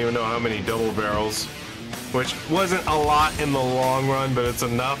I don't even know how many double barrels. Which wasn't a lot in the long run, but it's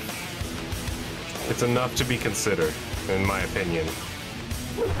enough. It's enough to be considered, in my opinion.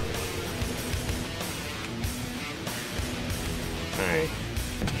 Alright.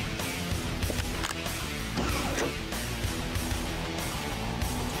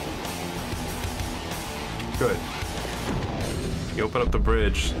 Good. You open up the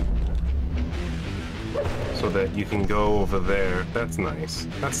bridge so that you can go over there. That's nice.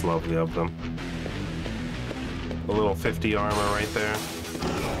 That's lovely of them. A little 50 armor right there.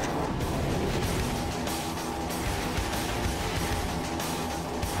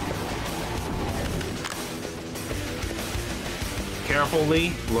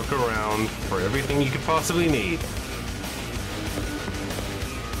 Carefully look around for everything you could possibly need.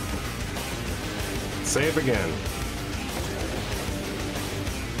 Save again.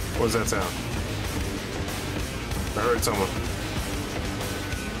 What does that sound? I heard someone.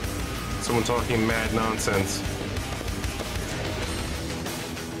 Someone talking mad nonsense.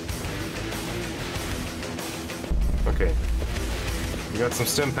 Okay. We got some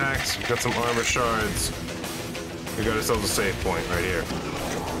stim packs, we got some armor shards. We got ourselves a save point right here.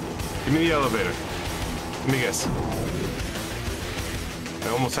 Give me the elevator. Let me guess. I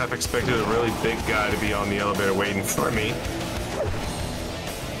almost half expected a really big guy to be on the elevator waiting for me.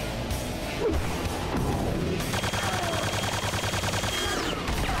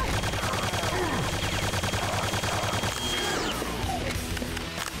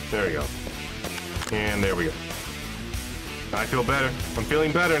 There we go. And there we go. I feel better. I'm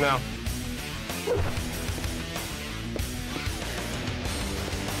feeling better now.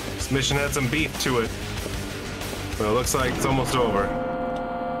 This mission had some beef to it. But it looks like it's almost over.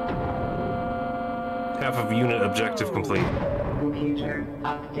 Half of unit objective complete. Computer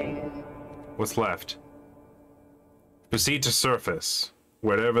updated. What's left? Proceed to surface.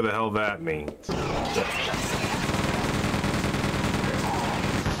 Whatever the hell that means.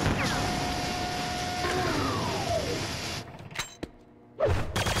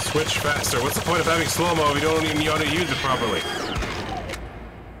 Switch faster. What's the point of having slow-mo if you don't even know how to use it properly?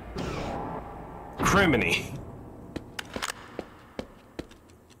 Criminy.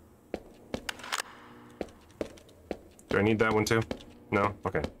 Do I need that one too? No?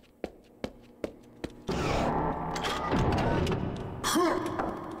 Okay.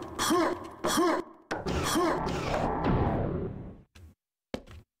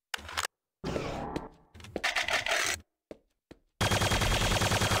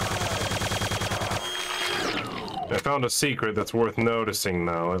 I found a secret that's worth noticing,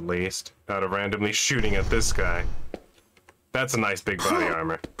 though, at least, out of randomly shooting at this guy. That's a nice big body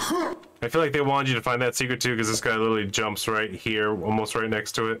armor. I feel like they wanted you to find that secret too, because this guy literally jumps right here, almost right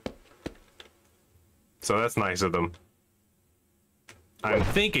next to it. So that's nice of them. I'm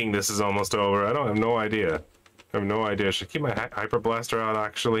thinking this is almost over. I have no idea. I have no idea. Should I keep my hyper blaster out,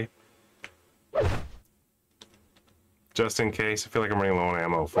 actually? Just in case. I feel like I'm running low on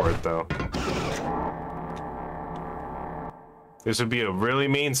ammo for it, though. This would be a really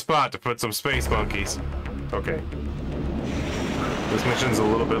mean spot to put some space monkeys. Okay. This mission's a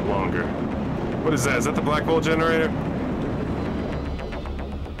little bit longer. What is that? Is that the black hole generator?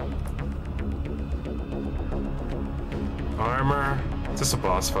 Armor. Is this a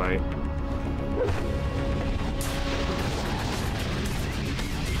boss fight?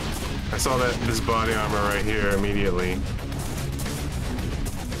 I saw this body armor right here immediately.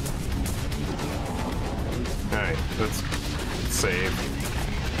 Alright, let's save.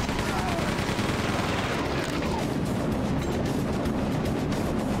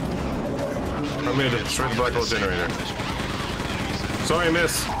 I'm gonna destroy the black hole generator. Sorry,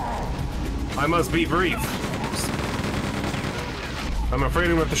 miss. I must be brief. I'm afraid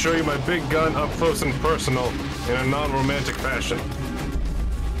I'm going to have to show you my big gun up close and personal in a non-romantic fashion.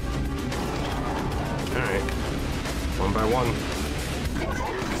 Alright. One by one.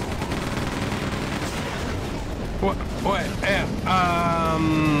 What?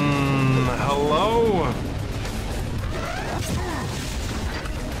 Hello?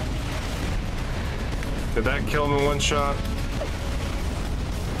 Did that kill him in one shot?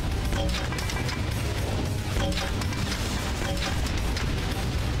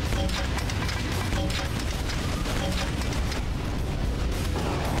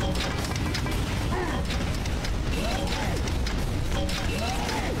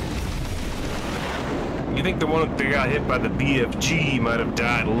 You think the one that got hit by the BFG might have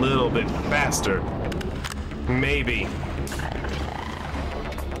died a little bit faster? Maybe.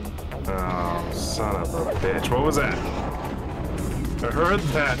 Oh, son of a bitch. What was that? I heard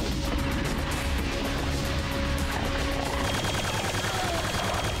that.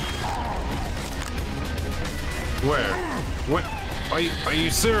 Where? What? Are you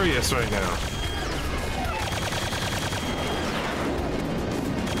serious right now?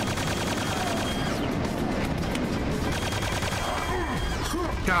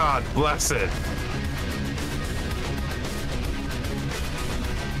 God bless it.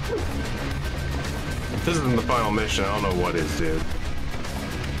 If this isn't the final mission, I don't know what is, dude.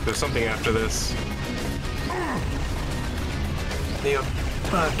 There's something after this. The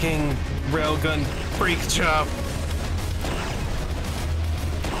fucking railgun freak chop.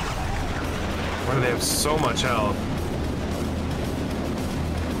 Why do they have so much health?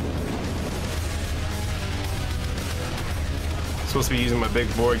 Supposed to be using my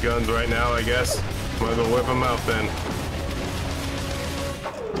big board guns right now, I guess. Might as well whip them out then.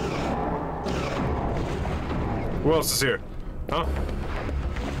 Who else is here? Huh?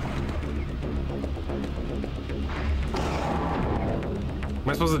 Am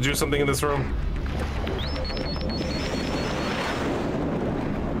I supposed to do something in this room?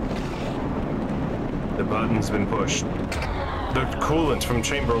 The button's been pushed. The coolant from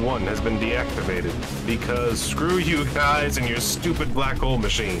Chamber 1 has been deactivated because screw you guys and your stupid black hole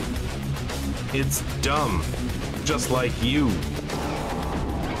machine. It's dumb, just like you.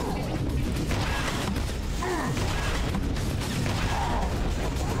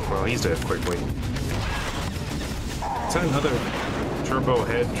 Well, he's dead quickly. Is that another turbo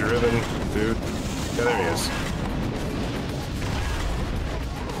head driven dude? Yeah, there he is.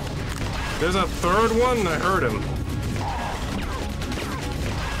 There's a third one? I heard him.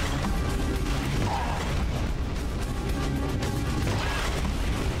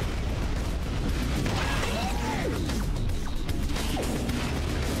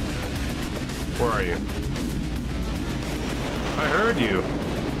 Where are you? I heard you.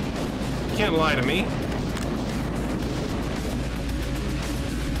 You can't lie to me.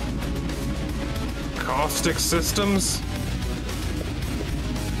 Caustic systems?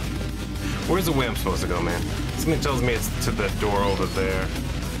 Where's the way I'm supposed to go, man? Something tells me it's to that door over there.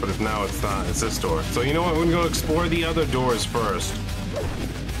 But if now it's not, it's this door. So you know what? We're gonna go explore the other doors first.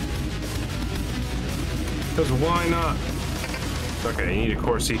 Because why not? Okay, you need a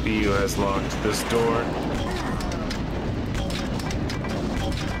core CPU has locked this door.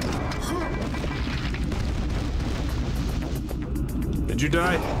 Did you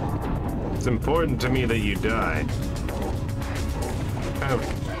die? It's important to me that you die.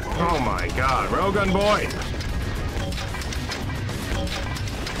 Oh my god, railgun boy!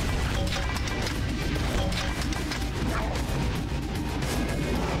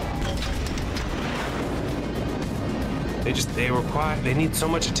 They need so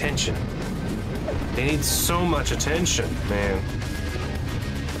much attention. They need so much attention, man.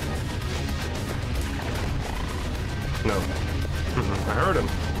 No. I heard him.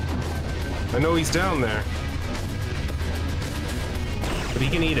 I know he's down there. But he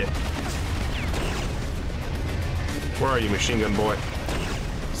can eat it. Where are you, machine gun boy?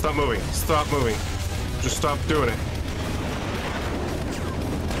 Stop moving. Stop moving. Just stop doing it.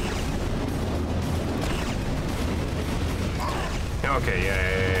 Okay,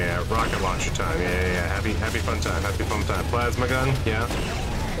 yeah. Rocket launcher time. Yeah. Happy fun time. Happy fun time. Plasma gun. Yeah.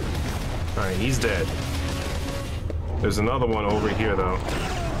 All right, he's dead. There's another one over here, though.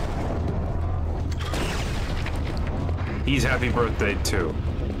 He's happy birthday, too.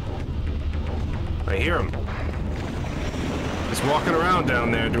 I hear him. He's walking around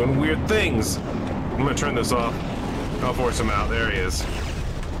down there doing weird things. I'm gonna turn this off. I'll force him out. There he is.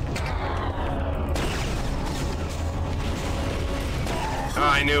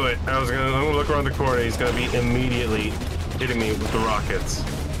 I knew it. I'm gonna look around the corner. He's gonna be immediately hitting me with the rockets.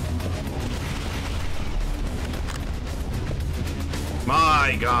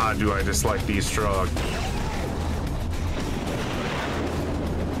 My God, do I dislike these Strogg.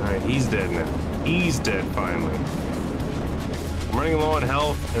 Alright, he's dead now. He's dead, finally. I'm running low on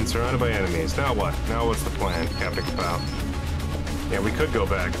health and surrounded by enemies. Now what? Now what's the plan, Captain Kapow? Yeah, we could go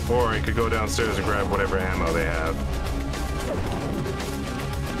back, or I could go downstairs and grab whatever ammo they have.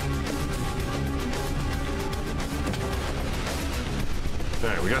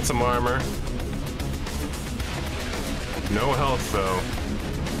 Alright, we got some armor. No health, though.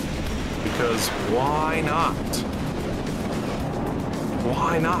 Because why not?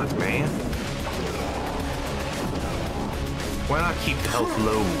 Why not, man? Why not keep the health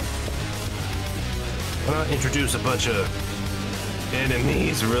low? Why not introduce a bunch of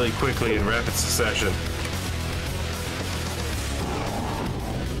enemies really quickly in rapid succession?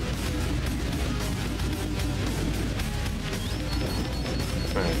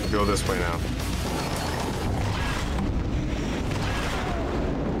 Alright, go this way now.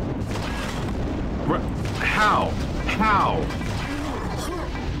 How? How?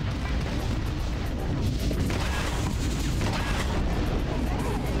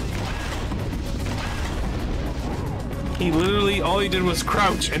 He literally, all he did was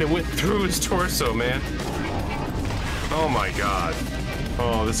crouch and it went through his torso, man. Oh my god.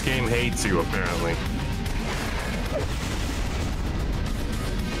 Oh, this game hates you, apparently.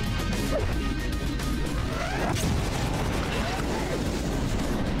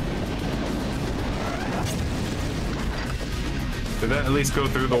 Did that at least go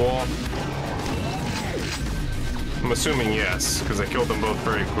through the wall? I'm assuming yes, because I killed them both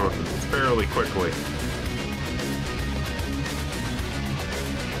fairly quickly.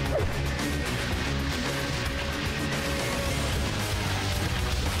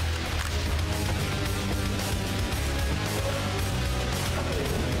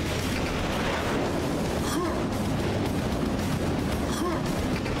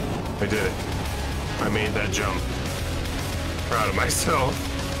 I did it. I made that jump. Proud of myself.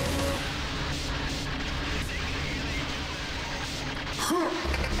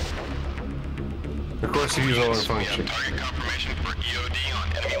 Of course, you use all the function. Target confirmation for EOD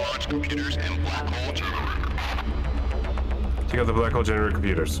on enemy launch computers and black hole generator. Take out the black hole generator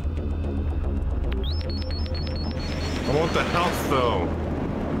computers. I want the health, though.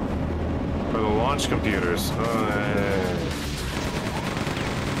 For the launch computers.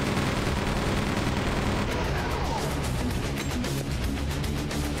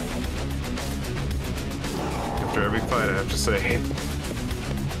 After every fight, I have to say,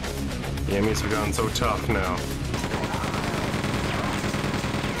 the enemies have gotten so tough now.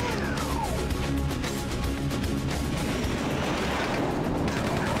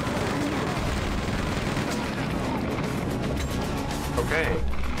 Okay.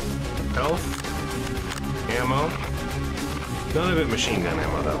 Health. Ammo. None of it machine gun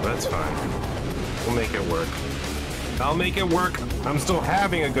ammo, though. That's fine. We'll make it work. I'll make it work. I'm still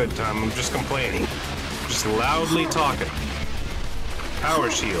having a good time. I'm just complaining. Just loudly talking. Power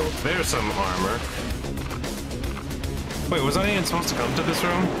shield. There's some armor. Wait, was I even supposed to come to this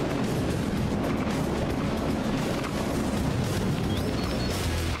room?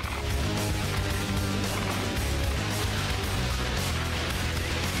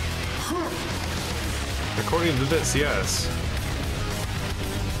 According to this, yes.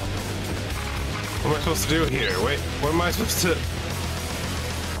 What am I supposed to do here? Wait, what am I supposed to...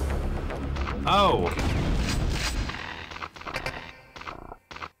 Oh!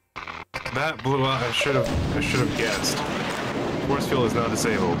 That blew out. I should have guessed. Force field is now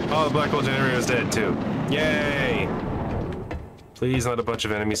disabled. Oh, the black hole generator is dead too. Yay! Please, not a bunch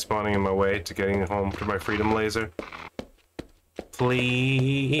of enemies spawning in my way to getting home to my freedom laser.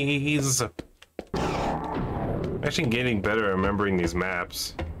 Please. Actually, getting better at remembering these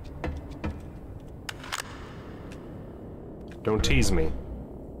maps. Don't tease me.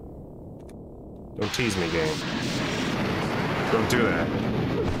 Don't tease me, game. Don't do that.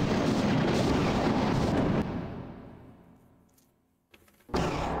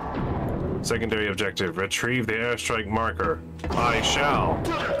 Secondary objective, retrieve the airstrike marker. I shall.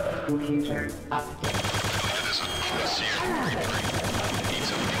 Computer update.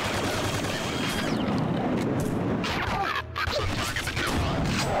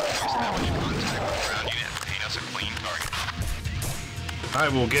 I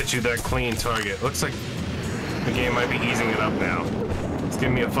will get you that clean target. Looks like the game might be easing it up now. It's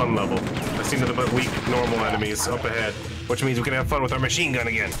giving me a fun level. I see nothing but weak, normal enemies up ahead, which means we can have fun with our machine gun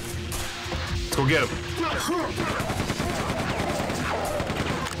again. Let's go get him.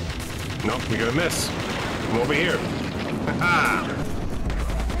 Nope, you're gonna miss. I'm over here. Ha!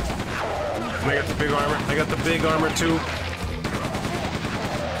 I got the big armor. I got the big armor too.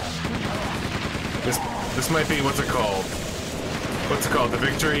 This might be, what's it called? What's it called? The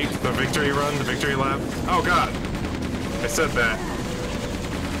victory run? The victory lap? Oh god! I said that.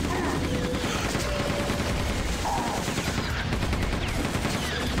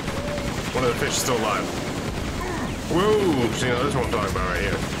 One of the fish is still alive. Woo! See, now this is what I'm talking about right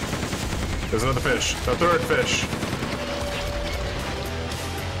here. There's another fish. A third fish.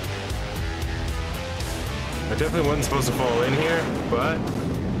 I definitely wasn't supposed to fall in here, but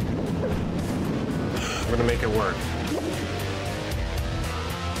we're gonna make it work.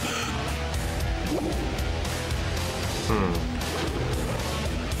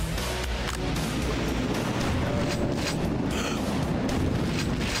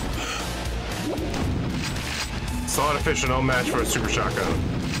 Solid fish, no match for a super shotgun.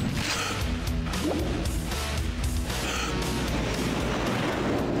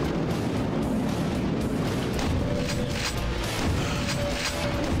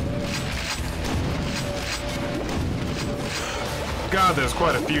 God, there's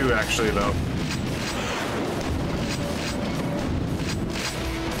quite a few actually, though.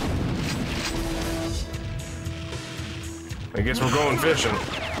 I guess we're going fishing.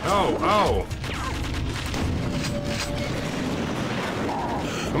 Oh, oh!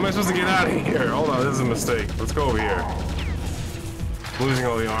 How am I supposed to get out of here? Hold on, this is a mistake. Let's go over here. I'm losing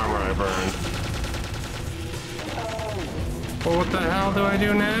all the armor I burned. Well, what the hell do I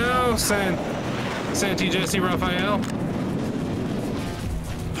do now, Santi Jesse Raphael?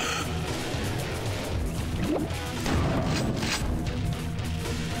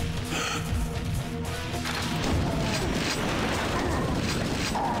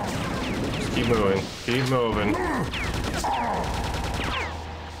 Keep moving. Keep moving.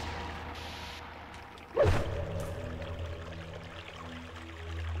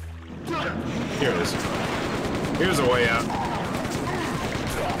 Here it is. Here's a way out.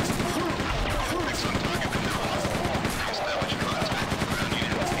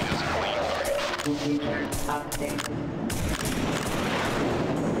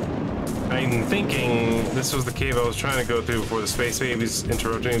 I'm thinking this was the cave I was trying to go through before the space babies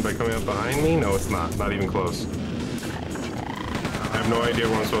interrupted me by coming up behind me. No, it's not. Not even close. I have no idea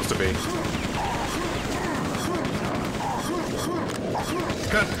where I'm supposed to be.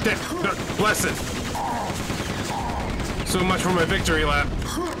 God damn! Bless it! So much for my victory lap.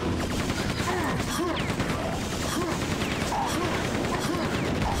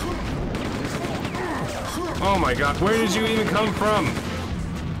 Oh my God! Where did you even come from?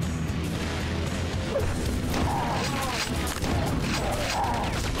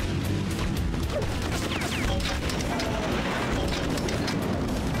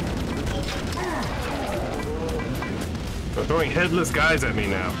 They're throwing headless guys at me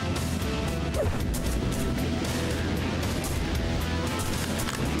now.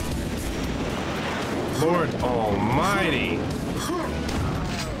 Lord Almighty!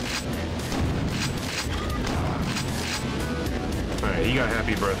 Alright, he got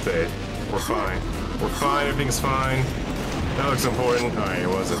happy birthday. We're fine. We're fine, everything's fine. That looks important. Alright, it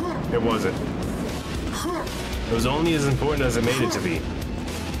wasn't. It wasn't. It was only as important as it made it to be.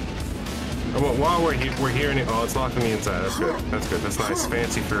 Oh, while we're here, oh, it's locking me inside. That's good. That's good. That's nice.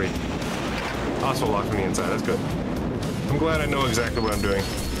 Fancy free. Also locking me inside. That's good. I'm glad I know exactly what I'm doing.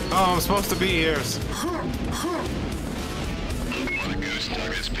 Oh, I'm supposed to be here. The goose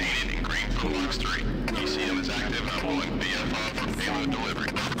tug is painted in green for box 3. ECM is active and pulling BFR for payload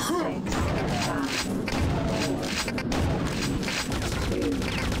delivery.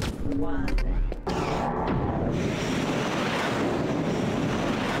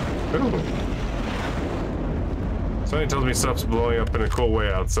 Ooh. Something tells me stuff's blowing up in a cool way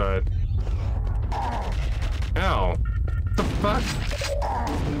outside. Ow. What the fuck?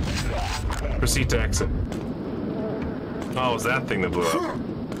 Proceed to exit. Oh, it was that thing that blew up.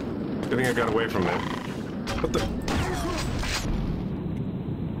 Good thing I got away from it. What the?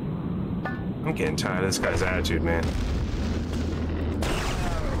 I'm getting tired of this guy's attitude, man.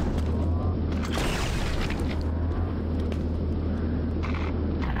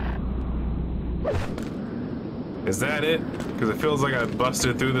 Is that it? Because it feels like I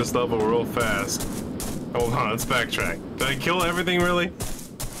busted through this level real fast. Hold on, let's backtrack. Did I kill everything, really?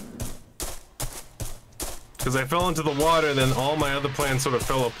 Because I fell into the water, then all my other plans sort of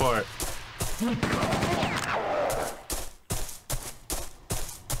fell apart.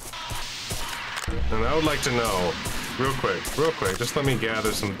 And I would like to know, real quick, just let me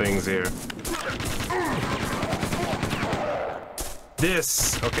gather some things here.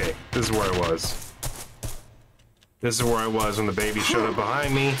 Okay, this is where I was. This is where I was when the baby showed up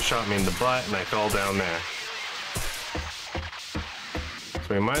behind me, shot me in the butt, and I fell down there.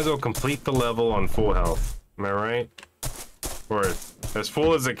 So we might as well complete the level on full health. Am I right? Or as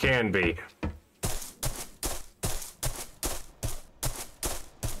full as it can be.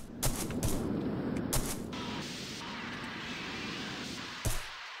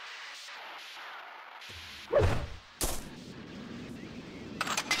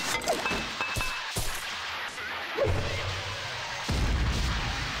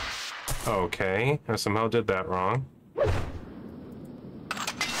 Okay, I somehow did that wrong.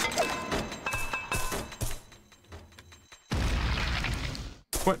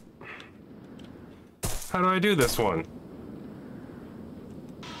 What? How do I do this one?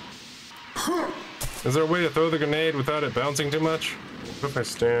 Is there a way to throw the grenade without it bouncing too much? What if I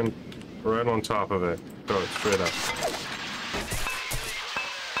stand right on top of it? Throw it straight up.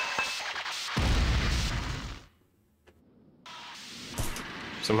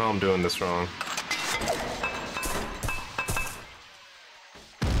 Somehow I'm doing this wrong.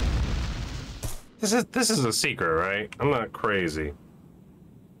 This is a secret, right? I'm not crazy.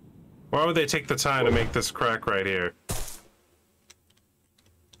 Why would they take the time to make this crack right here?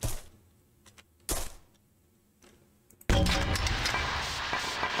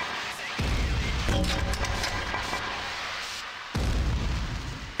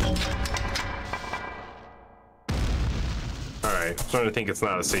 Alright, I'm starting to think it's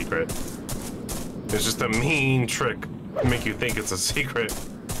not a secret. It's just a mean trick to make you think it's a secret.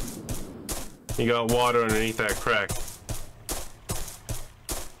 You got water underneath that crack.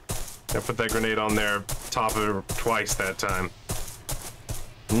 I put that grenade on there, top of it twice that time.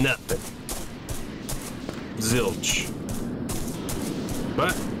 Nothing. Zilch.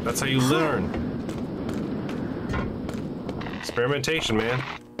 But that's how you learn. Experimentation, man.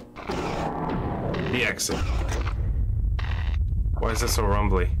 The exit. Why is this so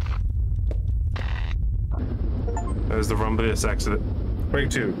rumbly? That is the rumbliest exit. Quake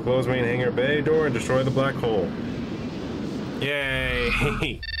 2. Close main hangar bay door and destroy the black hole.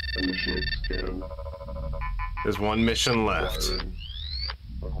 Yay! There's one mission left.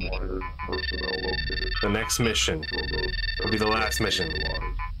 The next mission will be the last mission.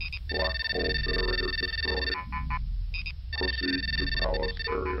 Black hole generator destroyed. Proceed to Palace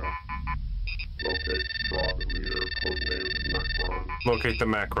area. Locate drop meter codenamed Macron. Locate the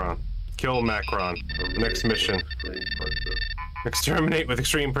Macron. Kill Macron. Next mission. Exterminate with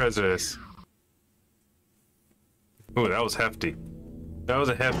extreme prejudice. Ooh, that was hefty. That was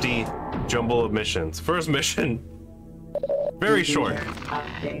a hefty jumble of missions. First mission, very short.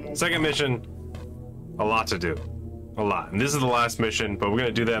 Second mission, a lot to do. A lot. And this is the last mission, but we're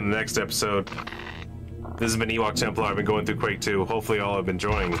going to do that in the next episode. This has been Ewok Templar. I've been going through Quake 2. Hopefully all have been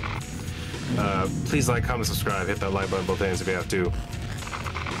enjoying. Please like, comment, subscribe. Hit that like button both hands if you have to.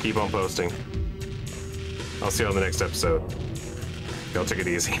 Keep on posting. I'll see you on the next episode. Y'all take it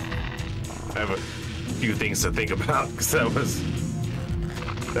easy. I have a few things to think about, because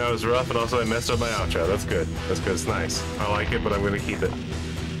that was rough, and also I messed up my outro. That's good. That's good. It's nice. I like it, but I'm gonna keep it.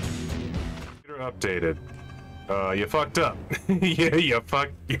 Computer updated. You fucked up. Yeah, you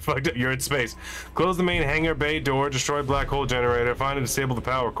fucked up. You're in space. Close the main hangar bay door, destroy black hole generator, find and disable the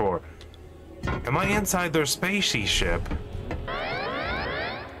power core. Am I inside their spaceship?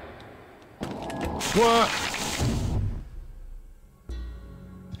 What?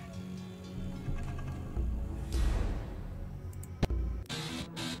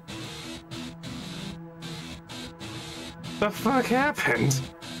 The fuck happened?